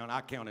 14 down, I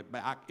counted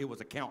back. It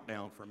was a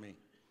countdown for me.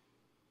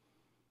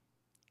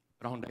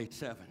 But on day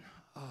 7,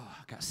 I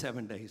got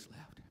 7 days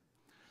left.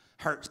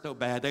 Hurt so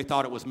bad. They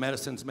thought it was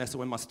medicines messing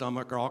with my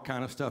stomach or all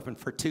kind of stuff. And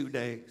for 2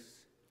 days,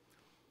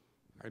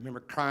 I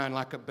remember crying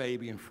like a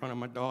baby in front of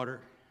my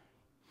daughter,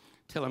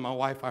 telling my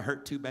wife I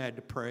hurt too bad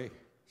to pray.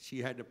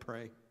 She had to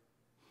pray.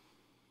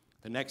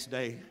 The next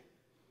day,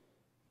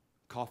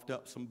 coughed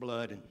up some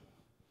blood and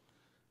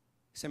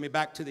sent me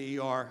back to the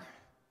ER,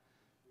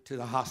 to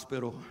the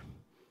hospital,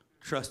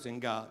 trusting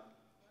God.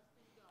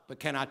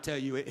 But can I tell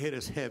you, it hit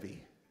us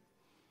heavy.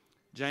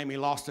 Jamie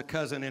lost a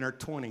cousin in her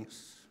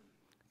 20s,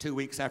 2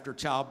 weeks after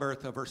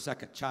childbirth of her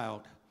second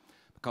child,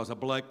 because a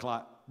blood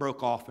clot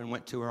broke off and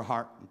went to her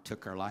heart and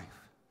took her life.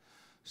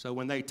 So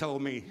when they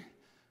told me,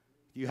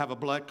 you have a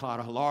blood clot,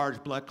 a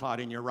large blood clot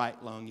in your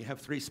right lung, you have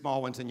 3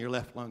 small ones in your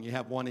left lung, you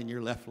have 1 in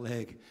your left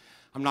leg,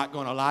 I'm not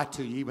going to lie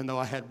to you, even though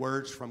I had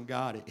words from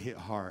God, it hit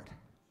hard.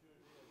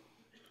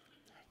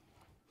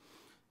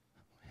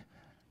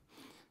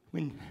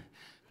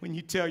 When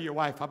you tell your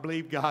wife, I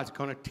believe God's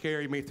going to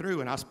carry me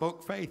through, and I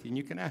spoke faith, and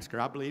you can ask her,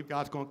 I believe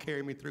God's going to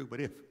carry me through, but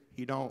if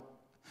you don't,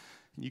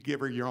 and you give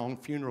her your own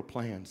funeral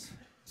plans,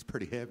 it's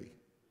pretty heavy.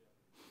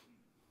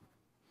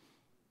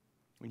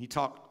 When you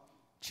talk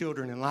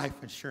children and life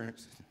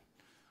insurance,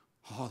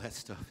 all that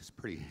stuff is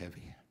pretty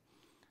heavy.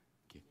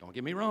 Don't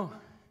get me wrong.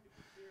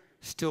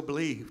 Still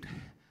believed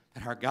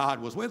that our God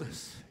was with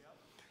us.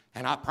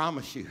 And I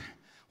promise you,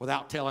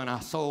 without telling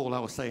our soul, I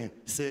was saying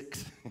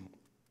 6.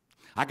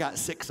 I got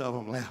 6 of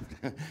them left.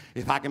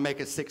 If I can make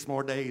it 6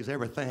 more days,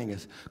 everything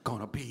is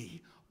going to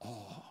be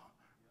all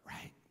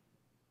right.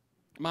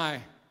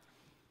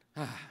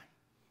 I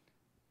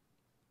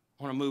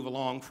want to move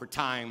along for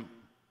time,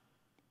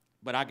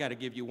 but I got to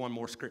give you one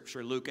more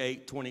scripture. Luke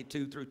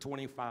 8:22 through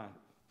 25.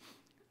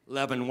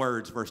 11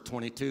 words, verse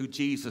 22.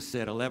 Jesus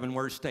said,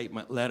 11-word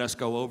statement, let us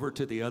go over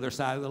to the other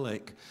side of the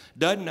lake.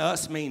 Doesn't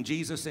us mean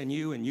Jesus and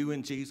you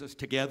and Jesus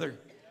together?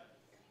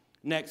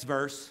 Next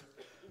verse,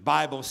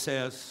 Bible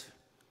says,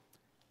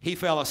 he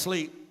fell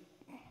asleep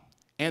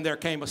and there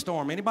came a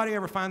storm. Anybody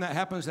ever find that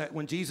happens, that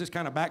when Jesus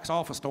kind of backs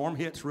off, a storm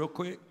hits real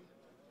quick?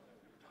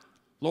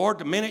 Lord,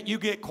 the minute you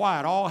get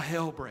quiet, all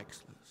hell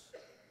breaks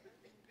loose.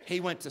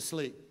 He went to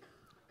sleep.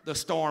 The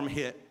storm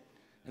hit.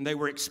 And they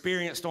were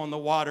experienced on the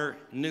water,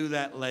 knew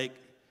that lake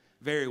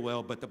very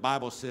well. But the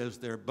Bible says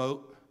their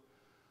boat,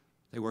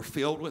 they were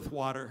filled with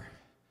water,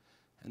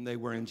 and they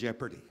were in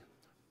jeopardy.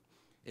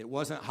 It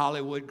wasn't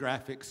Hollywood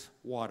graphics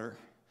water.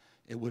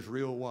 It was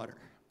real water.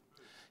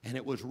 And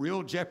it was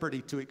real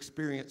jeopardy to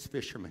experienced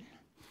fishermen.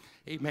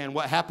 Amen.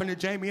 What happened to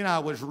Jamie and I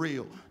was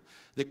real.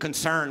 The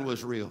concern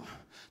was real.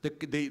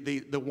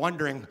 The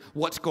wondering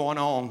what's going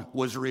on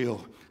was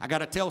real. I got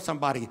to tell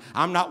somebody,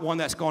 I'm not one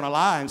that's going to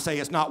lie and say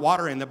it's not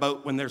water in the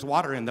boat when there's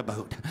water in the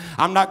boat.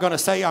 I'm not going to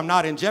say I'm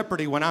not in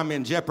jeopardy when I'm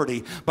in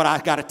jeopardy. But I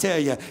got to tell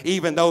you,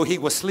 even though he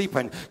was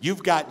sleeping,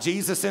 you've got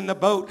Jesus in the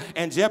boat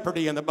and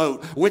jeopardy in the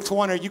boat. Which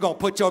one are you going to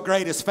put your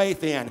greatest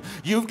faith in?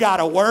 You've got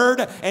a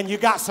word and you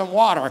got some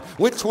water.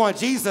 Which one?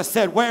 Jesus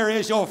said, where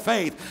is your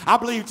faith? I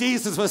believe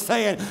Jesus was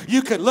saying,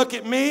 you could look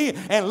at me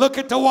and look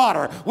at the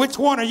water. Which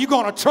one are you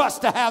going to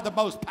trust to have the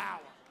most power?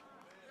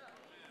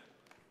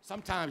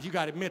 Sometimes you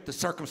got to admit the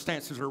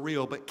circumstances are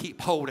real, but keep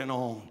holding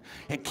on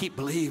and keep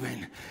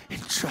believing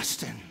and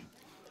trusting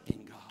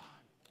in God.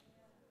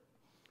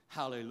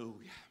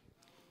 Hallelujah.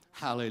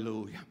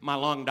 Hallelujah. My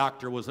lung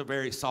doctor was a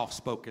very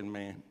soft-spoken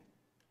man.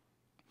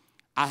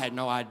 I had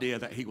no idea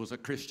that he was a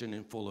Christian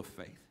and full of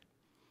faith.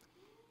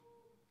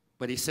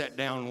 But he sat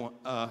down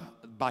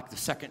like the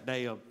second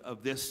day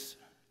of this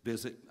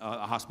visit,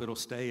 a hospital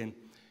stay, and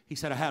he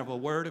said, I have a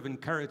word of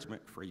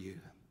encouragement for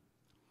you.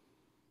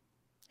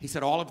 He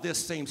said, all of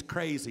this seems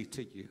crazy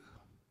to you.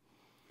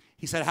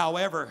 He said,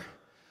 however,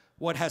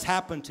 what has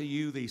happened to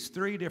you, these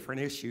 3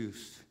 different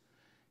issues,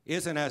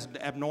 isn't as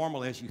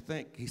abnormal as you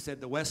think. He said,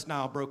 the West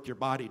Nile broke your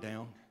body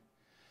down.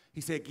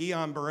 He said,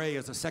 Guillain-Barré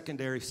is a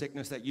secondary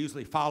sickness that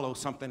usually follows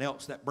something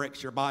else that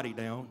breaks your body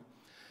down.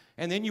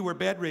 And then you were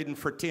bedridden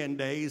for 10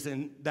 days,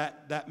 and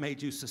that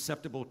made you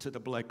susceptible to the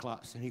blood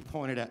clots. And he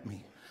pointed at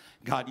me.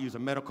 God used a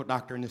medical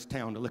doctor in this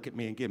town to look at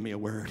me and give me a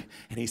word.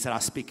 And he said, I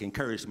speak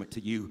encouragement to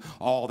you.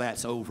 All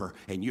that's over,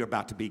 and you're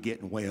about to be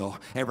getting well.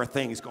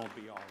 Everything's going to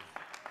be all right.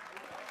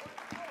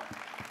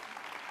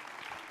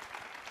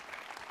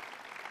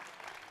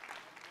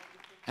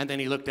 And then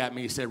he looked at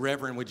me and said,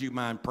 Reverend, would you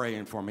mind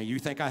praying for me? You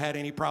think I had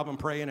any problem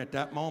praying at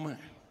that moment?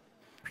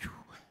 Whew.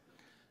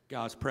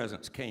 God's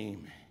presence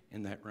came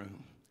in that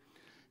room.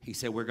 He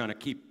said, we're going to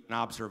keep an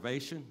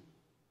observation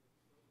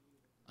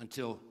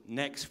until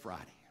next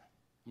Friday.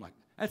 I'm like,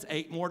 that's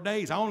 8 more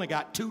days. I only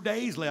got 2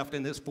 days left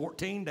in this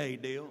 14-day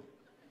deal.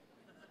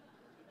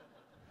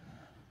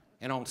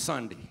 And on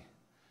Sunday,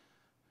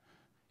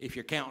 if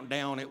you're counting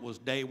down, it was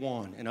day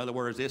 1. In other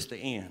words, it's the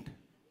end.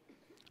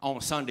 On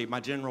Sunday,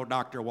 my general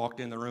doctor walked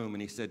in the room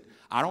and he said,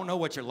 I don't know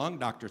what your lung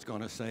doctor's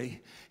going to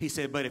say. He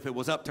said, but if it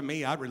was up to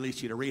me, I'd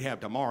release you to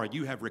rehab tomorrow.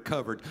 You have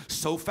recovered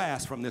so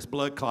fast from this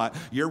blood clot,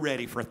 you're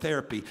ready for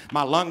therapy.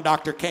 My lung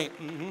doctor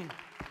came,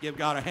 give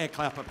God a hand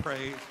clap of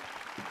praise.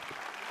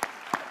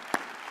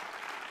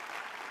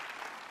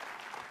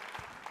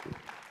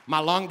 My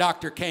lung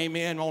doctor came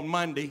in on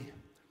Monday.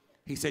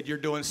 He said, you're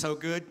doing so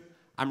good,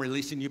 I'm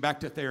releasing you back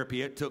to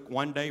therapy. It took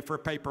 1 day for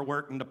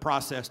paperwork and the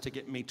process to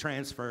get me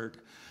transferred.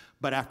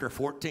 But after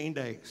 14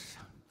 days,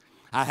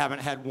 I haven't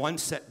had one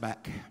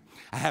setback.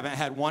 I haven't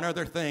had one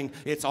other thing.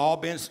 It's all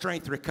been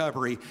strength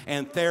recovery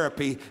and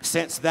therapy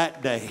since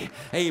that day.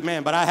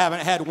 Amen. But I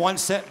haven't had one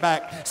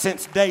setback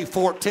since day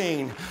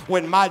 14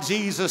 when my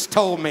Jesus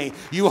told me,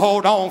 you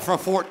hold on for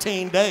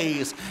 14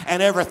 days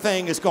and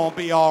everything is going to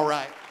be all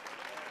right.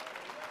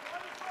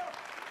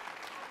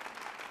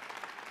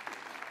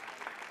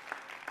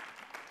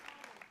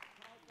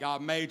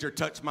 God major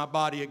touched my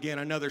body again.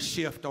 Another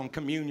shift on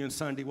Communion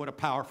Sunday. What a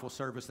powerful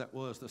service that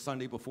was, the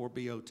Sunday before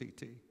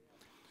BOTT.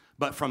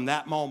 But from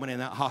that moment in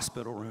that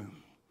hospital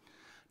room,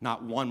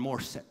 not one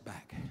more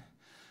setback,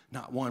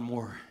 not one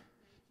more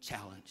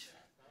challenge,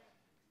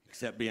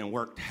 except being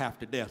worked half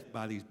to death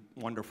by these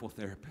wonderful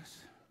therapists.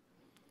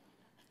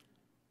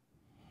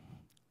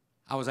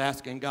 I was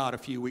asking God a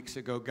few weeks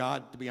ago,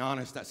 God, to be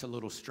honest, that's a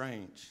little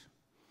strange,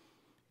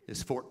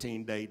 this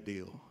 14-day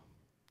deal.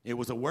 It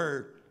was a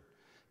word.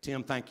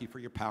 Tim, thank you for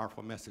your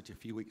powerful message a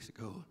few weeks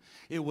ago.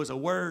 It was a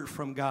word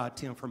from God,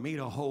 Tim, for me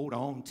to hold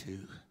on to.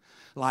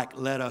 like,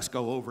 let us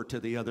go over to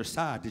the other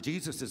side.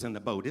 Jesus is in the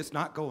boat. It's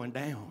not going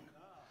down.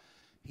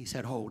 He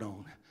said, hold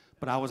on.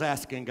 But I was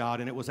asking God,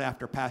 and it was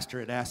after Pastor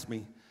had asked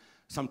me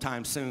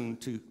sometime soon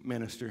to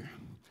minister.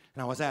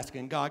 And I was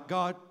asking God,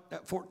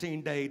 that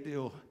 14-day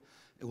deal,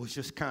 it was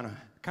just kind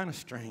of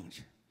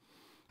strange.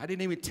 I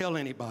didn't even tell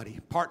anybody.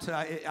 Parts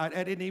I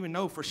didn't even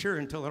know for sure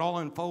until it all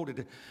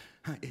unfolded.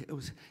 It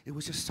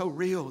was just so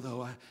real,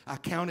 though. I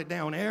counted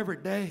down every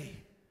day.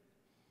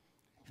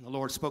 And the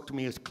Lord spoke to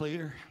me as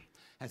clear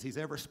as he's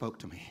ever spoke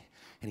to me.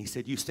 And he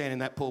said, you stand in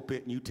that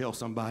pulpit and you tell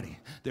somebody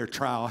their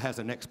trial has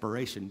an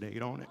expiration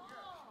date on it.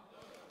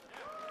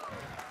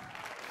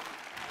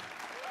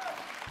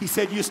 He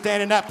said, you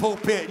stand in that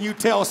pulpit and you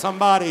tell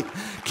somebody,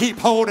 keep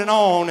holding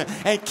on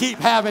and keep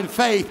having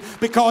faith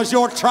because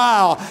your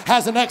trial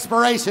has an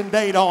expiration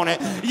date on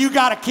it. You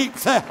got to keep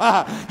trusting.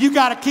 You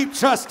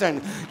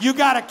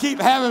got to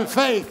keep having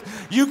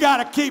faith. You got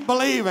to keep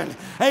believing.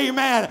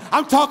 Amen.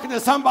 I'm talking to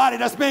somebody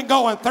that's been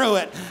going through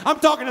it. I'm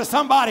talking to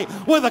somebody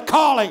with a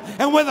calling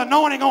and with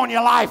anointing on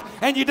your life,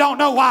 and you don't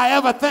know why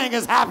everything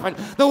has happened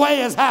the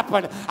way it's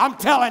happened. I'm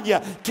telling you,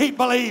 keep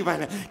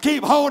believing.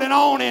 Keep holding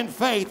on in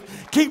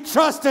faith. Keep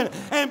trusting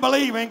and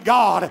believing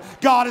God.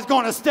 God is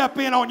going to step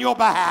in on your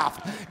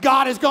behalf.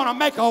 God is going to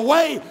make a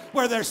way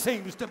where there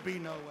seems to be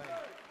no way.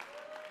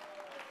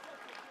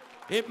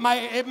 It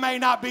may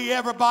not be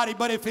everybody,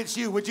 but if it's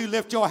you, would you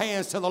lift your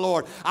hands to the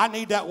Lord? I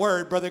need that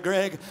word, Brother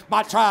Greg.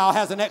 My trial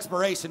has an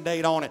expiration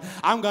date on it.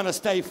 I'm going to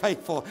stay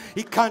faithful.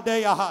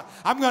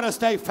 I'm going to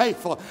stay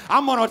faithful.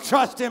 I'm going to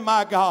trust in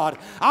my God.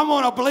 I'm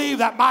going to believe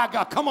that my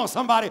God. Come on,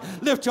 somebody,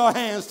 lift your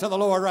hands to the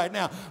Lord right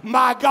now.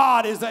 My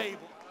God is able.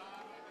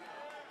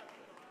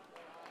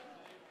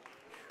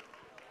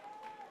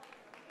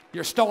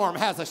 Your storm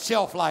has a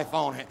shelf life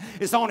on it.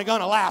 It's only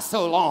going to last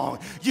so long.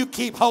 You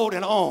keep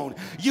holding on.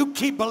 You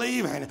keep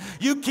believing.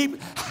 You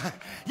keep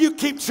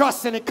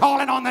trusting and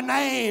calling on the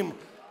name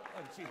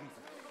of Jesus.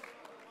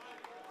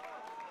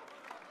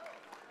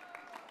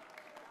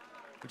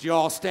 Would you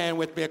all stand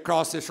with me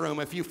across this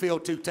room? If you feel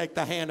to, take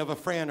the hand of a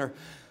friend or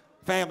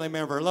family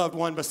member, a loved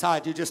one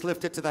beside you, just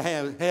lift it to the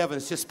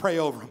heavens. Just pray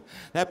over them.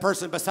 That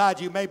person beside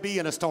you may be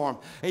in a storm.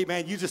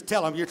 Amen. You just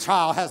tell them your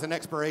trial has an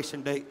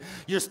expiration date.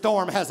 Your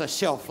storm has a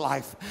shelf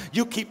life.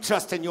 You keep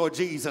trusting your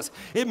Jesus.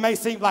 It may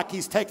seem like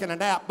he's taking a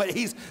nap, but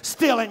he's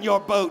still in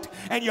your boat.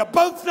 And your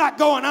boat's not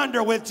going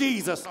under with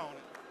Jesus on it.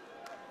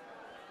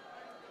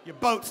 Your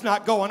boat's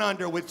not going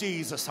under with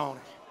Jesus on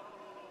it.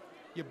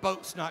 Your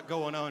boat's not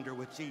going under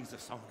with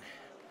Jesus on it.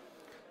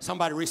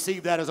 Somebody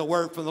received that as a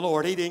word from the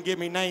Lord. He didn't give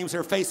me names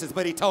or faces,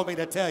 but he told me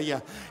to tell you.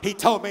 He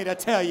told me to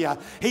tell you.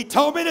 He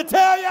told me to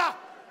tell you.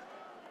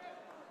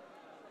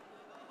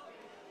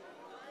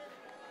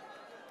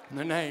 In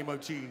the name of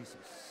Jesus.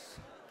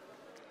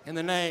 In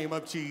the name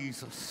of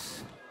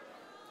Jesus.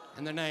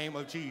 In the name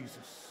of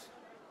Jesus.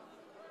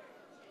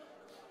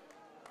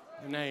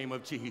 In the name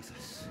of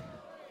Jesus.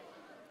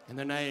 In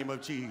the name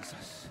of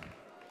Jesus.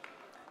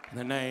 In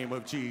the name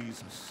of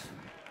Jesus.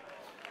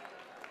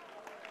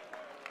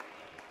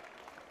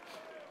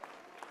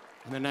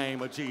 In the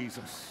name of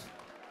Jesus.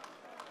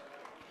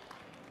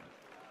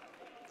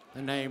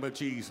 In the name of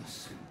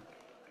Jesus.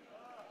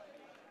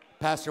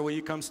 Pastor, will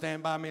you come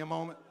stand by me a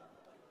moment?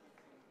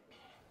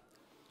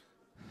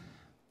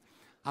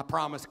 I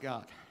promise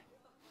God,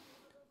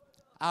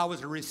 I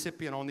was a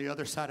recipient on the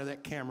other side of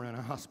that camera in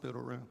a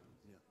hospital room.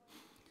 Yeah.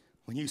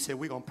 When you said,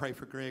 we're going to pray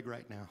for Greg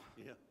right now.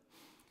 Yeah.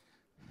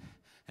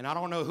 And I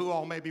don't know who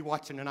all may be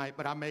watching tonight,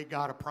 but I made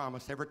God a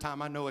promise. Every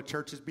time I know a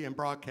church is being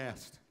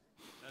broadcast,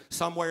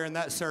 somewhere in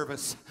that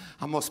service,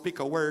 I'm going to speak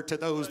a word to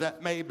those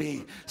that may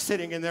be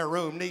sitting in their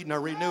room needing a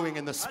renewing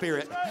in the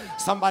spirit.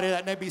 Somebody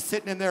that may be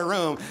sitting in their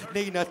room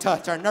needing a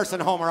touch, or a nursing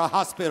home or a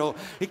hospital.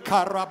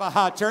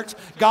 Church,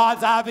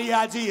 God's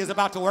IVIG is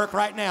about to work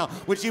right now.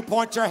 Would you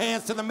point your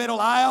hands to the middle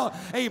aisle?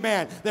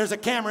 Amen. There's a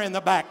camera in the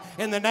back.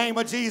 In the name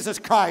of Jesus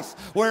Christ,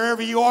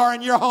 wherever you are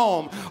in your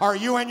home, are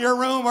you in your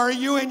room, or are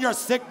you in your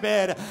sick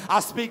bed,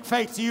 I speak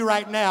faith to you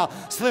right now.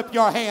 Slip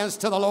your hands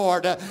to the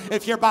Lord.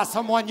 If you're by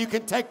someone, you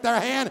can take their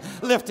hand.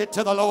 Lift it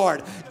to the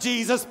Lord.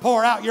 Jesus,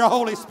 pour out your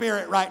Holy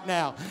Spirit right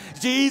now.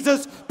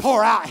 Jesus,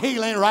 pour out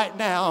healing right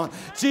now.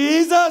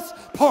 Jesus,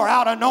 pour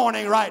out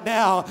anointing right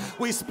now.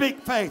 We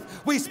speak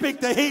faith. We speak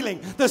the healing,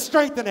 the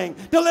strengthening,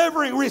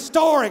 delivering,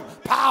 restoring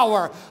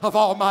power of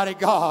Almighty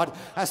God.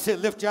 I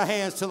said, lift your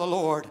hands to the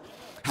Lord.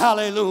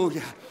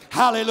 Hallelujah.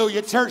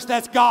 Hallelujah. Church,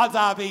 that's God's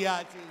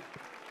IVIG.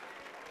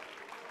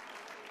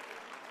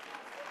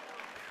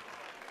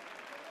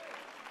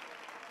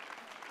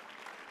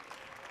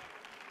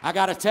 I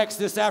got a text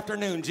this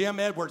afternoon. Jim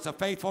Edwards, a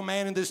faithful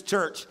man in this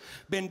church,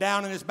 been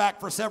down in his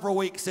back for several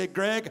weeks, said,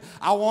 Greg,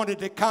 I wanted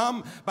to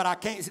come, but I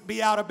can't be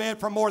out of bed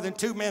for more than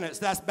 2 minutes.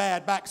 That's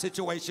bad back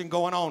situation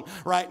going on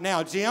right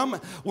now. Jim,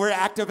 we're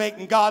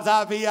activating God's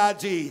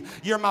IVIG.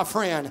 You're my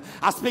friend.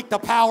 I speak the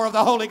power of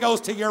the Holy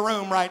Ghost to your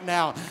room right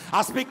now.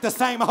 I speak the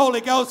same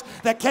Holy Ghost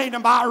that came to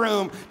my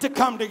room to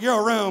come to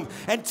your room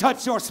and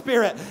touch your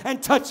spirit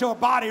and touch your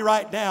body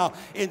right now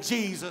in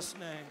Jesus'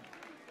 name.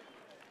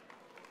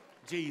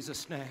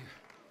 Jesus' name.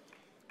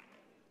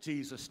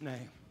 Jesus'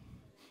 name.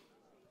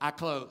 I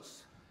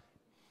close.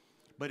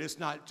 But it's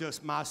not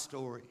just my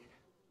story.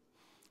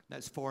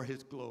 That's for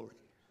his glory.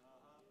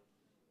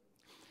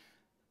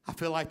 I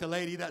feel like the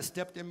lady that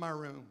stepped in my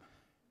room,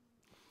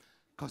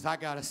 because I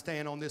got to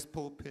stand on this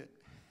pulpit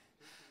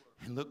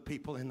and look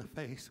people in the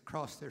face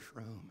across this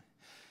room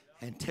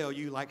and tell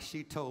you like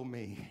she told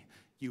me,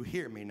 you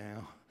hear me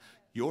now,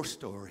 your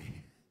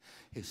story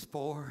is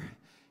for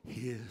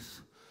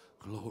his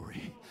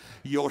glory.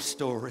 Your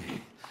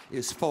story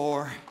is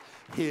for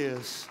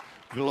his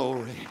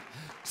glory.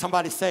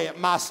 Somebody say it,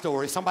 my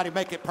story. Somebody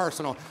make it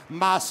personal.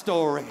 My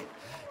story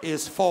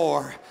is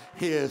for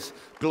his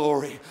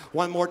glory.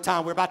 One more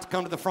time. We're about to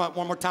come to the front.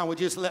 One more time. Would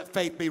you just let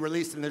faith be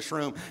released in this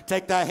room?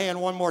 Take that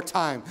hand one more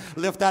time.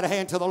 Lift that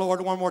hand to the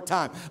Lord one more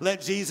time. Let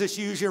Jesus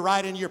use you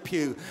right in your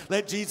pew.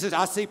 Let Jesus,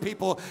 I see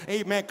people,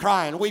 amen,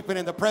 crying, weeping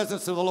in the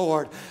presence of the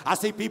Lord. I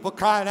see people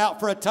crying out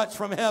for a touch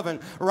from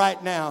heaven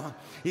right now.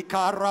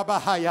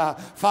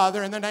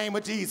 Father, in the name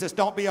of Jesus,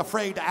 don't be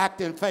afraid to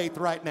act in faith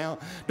right now.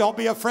 Don't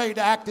be afraid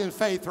to act in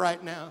faith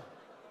right now.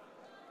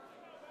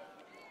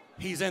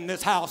 He's in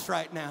this house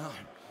right now.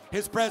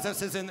 His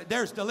presence is in,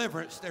 there's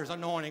deliverance, there's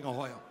anointing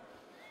oil.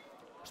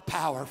 There's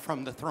power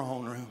from the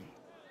throne room.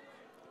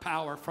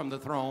 Power from the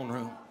throne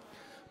room.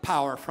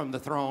 Power from the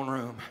throne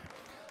room.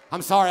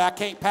 I'm sorry, I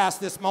can't pass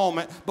this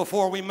moment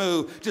before we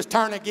move. Just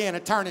turn again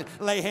and turn and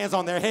lay hands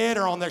on their head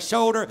or on their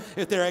shoulder.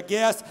 If they're a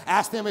guest,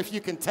 ask them if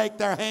you can take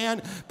their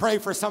hand. Pray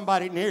for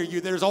somebody near you.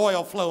 There's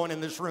oil flowing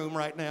in this room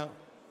right now.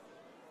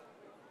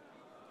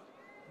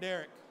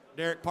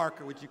 Derek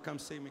Parker, would you come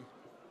see me?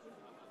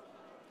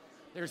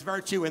 There's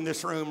virtue in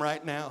this room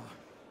right now.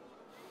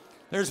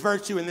 There's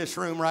virtue in this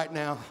room right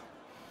now.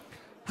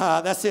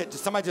 That's it.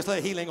 Somebody just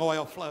let healing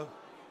oil flow.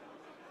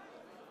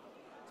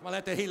 Somebody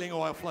let the healing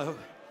oil flow.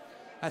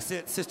 That's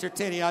it. Sister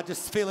Tenny, I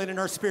just feel it in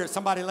her spirit.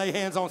 Somebody lay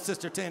hands on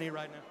Sister Tenny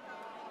right now.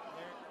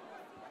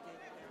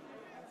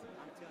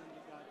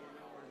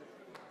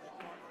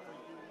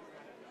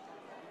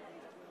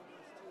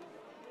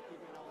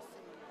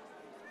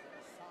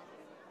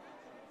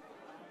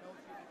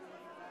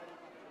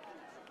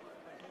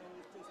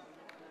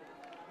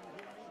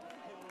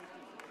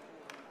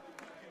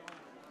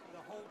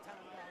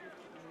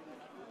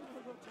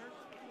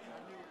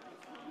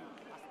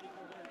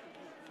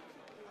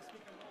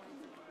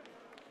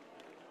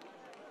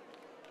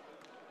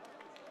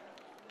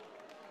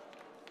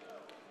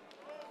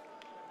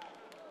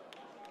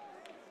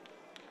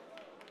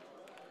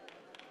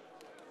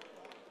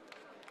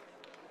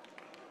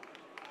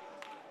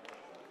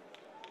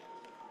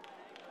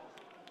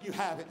 You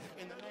have it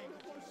in the name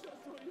of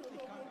Jesus.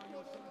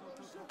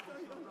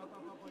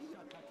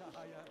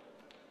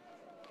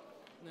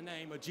 In the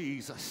name of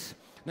Jesus.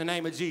 In the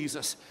name of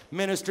Jesus.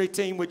 Ministry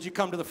team, would you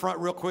come to the front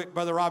real quick?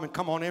 Brother Robin,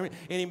 come on.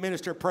 Any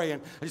minister praying,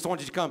 I just want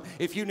you to come.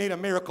 If you need a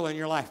miracle in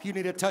your life, you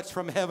need a touch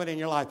from heaven in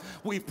your life.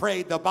 We've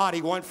prayed the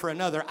body one for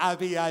another,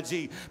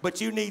 IVIG.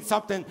 But you need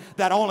something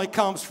that only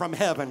comes from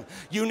heaven.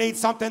 You need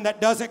something that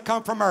doesn't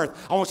come from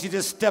earth. I want you to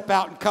just step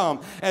out and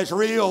come. As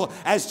real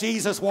as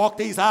Jesus walked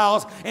these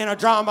aisles in a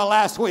drama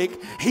last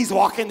week, he's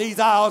walking these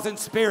aisles in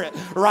spirit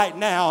right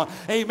now.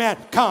 Amen.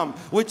 Come.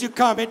 Would you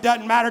come? It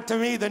doesn't matter to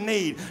me the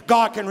need.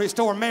 God can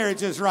restore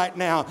marriages right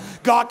now.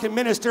 God can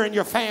minister in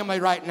your family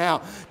right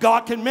now.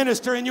 God can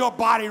minister in your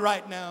body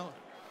right now.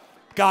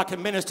 God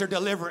can minister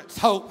deliverance,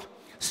 hope,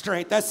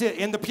 strength. That's it.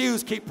 In the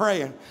pews, keep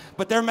praying.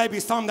 But there may be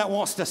some that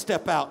wants to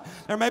step out.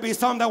 There may be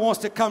some that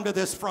wants to come to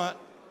this front.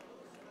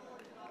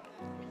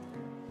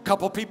 A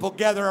couple people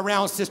gather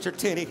around Sister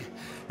Tenny.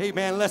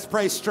 Amen. Let's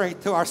pray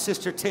strength to our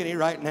Sister Tenny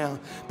right now.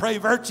 Pray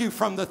virtue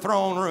from the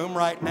throne room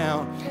right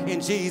now. In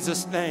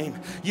Jesus' name.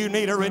 You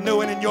need a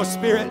renewing in your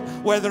spirit,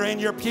 whether in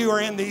your pew or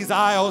in these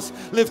aisles.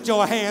 Lift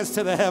your hands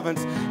to the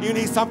heavens. You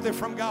need something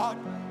from God.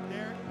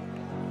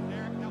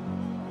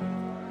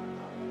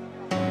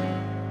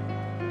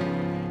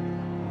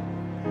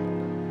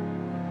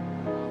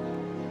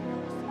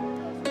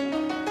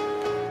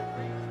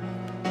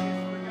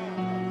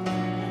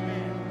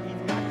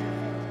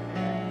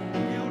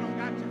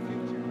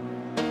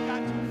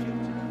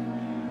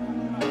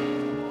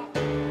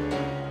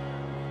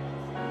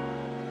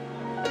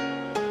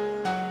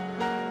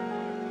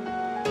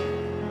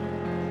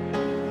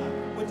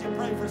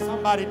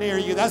 Somebody near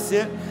you. That's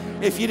it.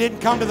 If you didn't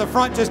come to the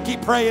front, just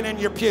keep praying in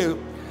your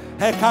pew.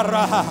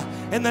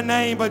 In the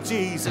name of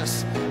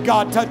Jesus.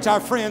 God, touch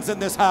our friends in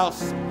this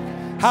house.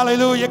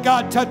 Hallelujah.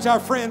 God, touch our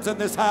friends in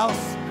this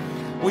house.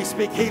 We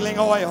speak healing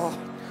oil.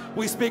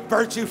 We speak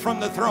virtue from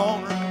the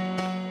throne room.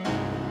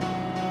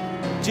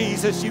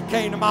 Jesus, you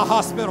came to my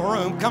hospital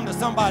room. Come to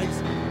somebody's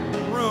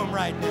room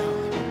right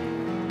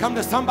now. Come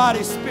to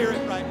somebody's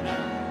spirit right now.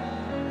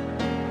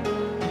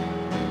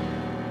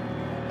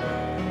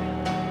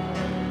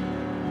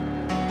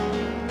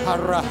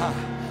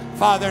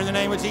 Father, in the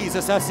name of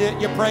Jesus, that's it.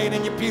 You're praying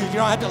in your pews. You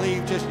don't have to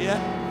leave just yet.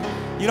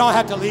 You don't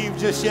have to leave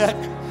just yet.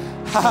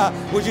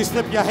 Would you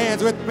slip your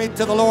hands with me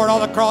to the Lord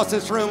all across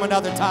this room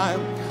another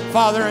time?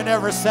 Father, in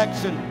every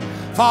section.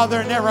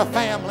 Father, in every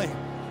family.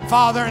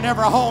 Father, in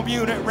every home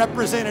unit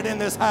represented in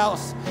this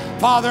house.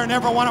 Father, in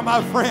every one of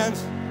my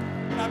friends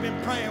that I've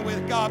been praying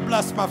with, God,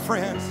 bless my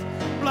friends.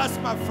 Bless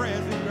my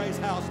friends in Grace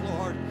House,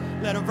 Lord.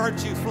 Let a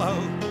virtue flow.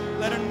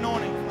 Let an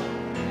anointing flow.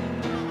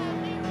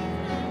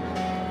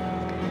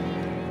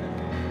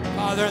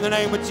 Father, in the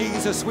name of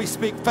Jesus, we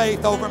speak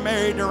faith over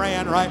Mary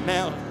Duran right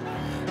now.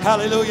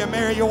 Hallelujah.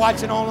 Mary, you're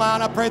watching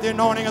online. I pray the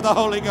anointing of the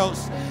Holy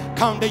Ghost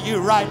come to you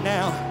right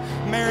now.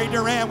 Mary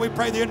Duran, we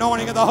pray the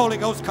anointing of the Holy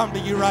Ghost come to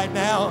you right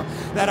now.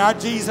 That our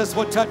Jesus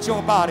will touch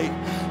your body.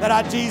 That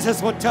our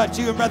Jesus will touch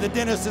you and Brother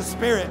Dennis's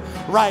spirit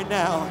right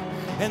now.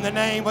 In the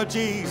name of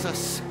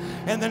Jesus.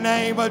 In the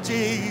name of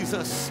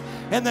Jesus.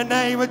 In the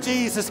name of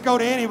Jesus. Go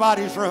to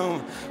anybody's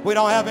room. We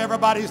don't have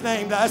everybody's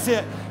name. That's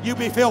it. You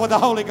be filled with the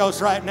Holy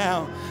Ghost right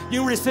now.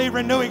 You receive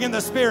renewing in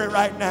the Spirit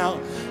right now.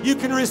 You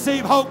can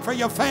receive hope for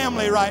your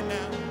family right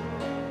now.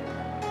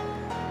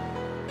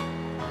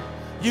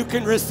 You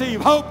can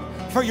receive hope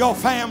for your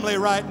family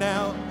right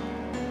now.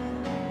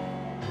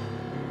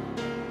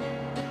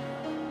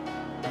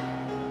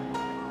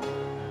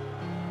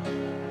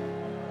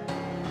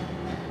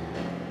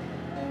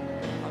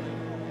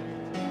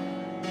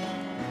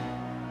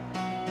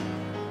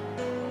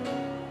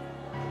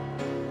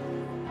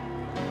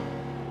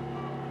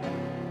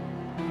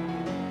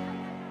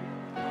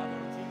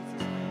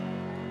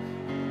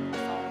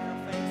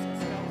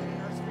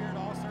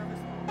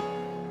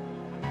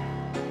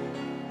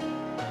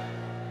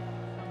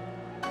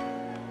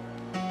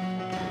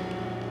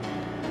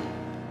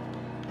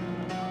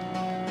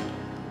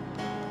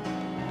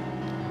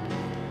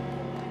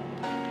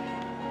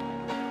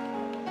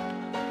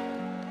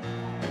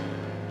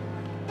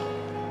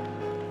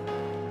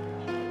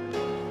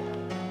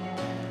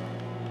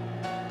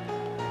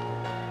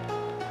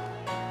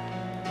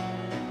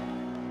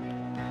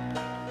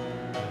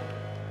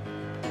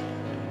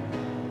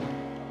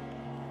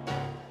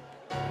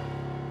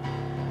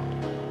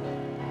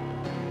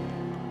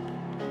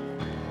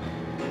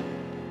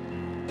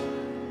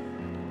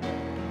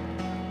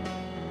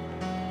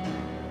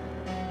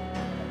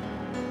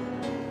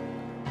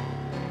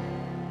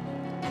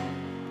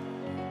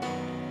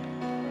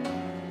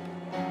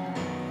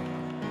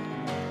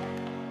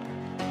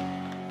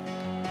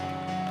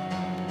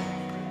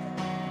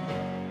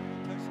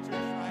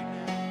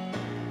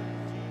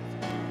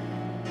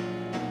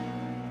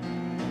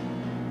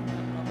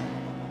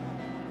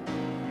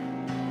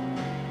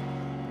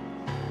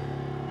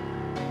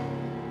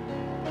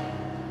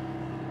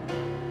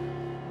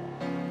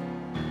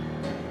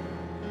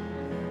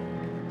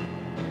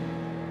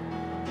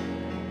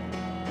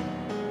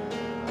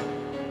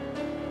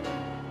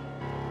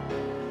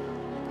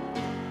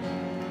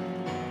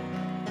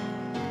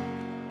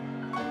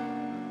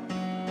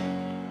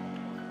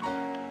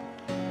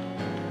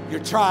 Your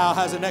trial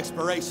has an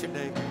expiration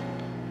date.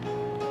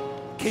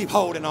 Keep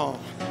holding on.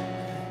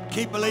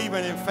 Keep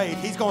believing in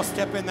faith. He's going to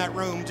step in that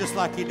room just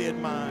like he did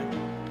mine.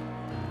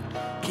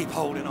 Keep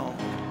holding on.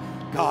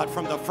 God,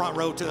 from the front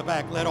row to the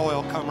back, let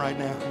oil come right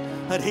now.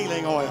 Let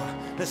healing oil,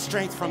 let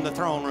strength from the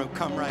throne room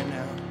come right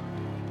now.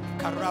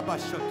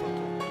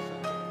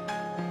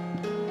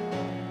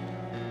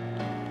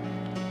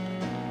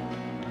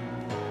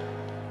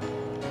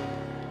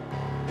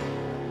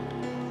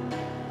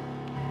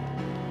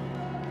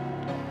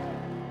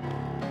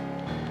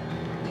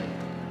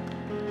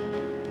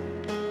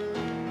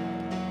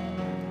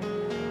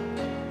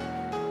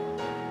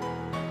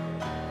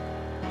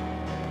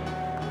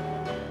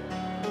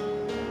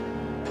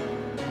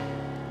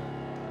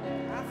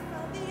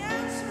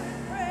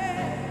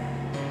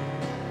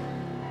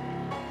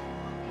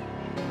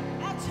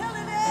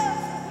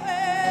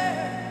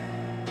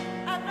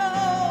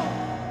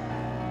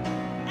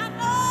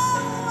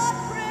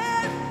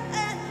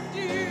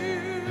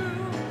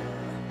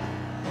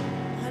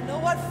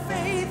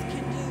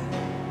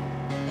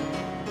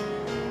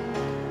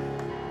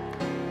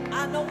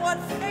 I know what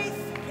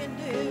faith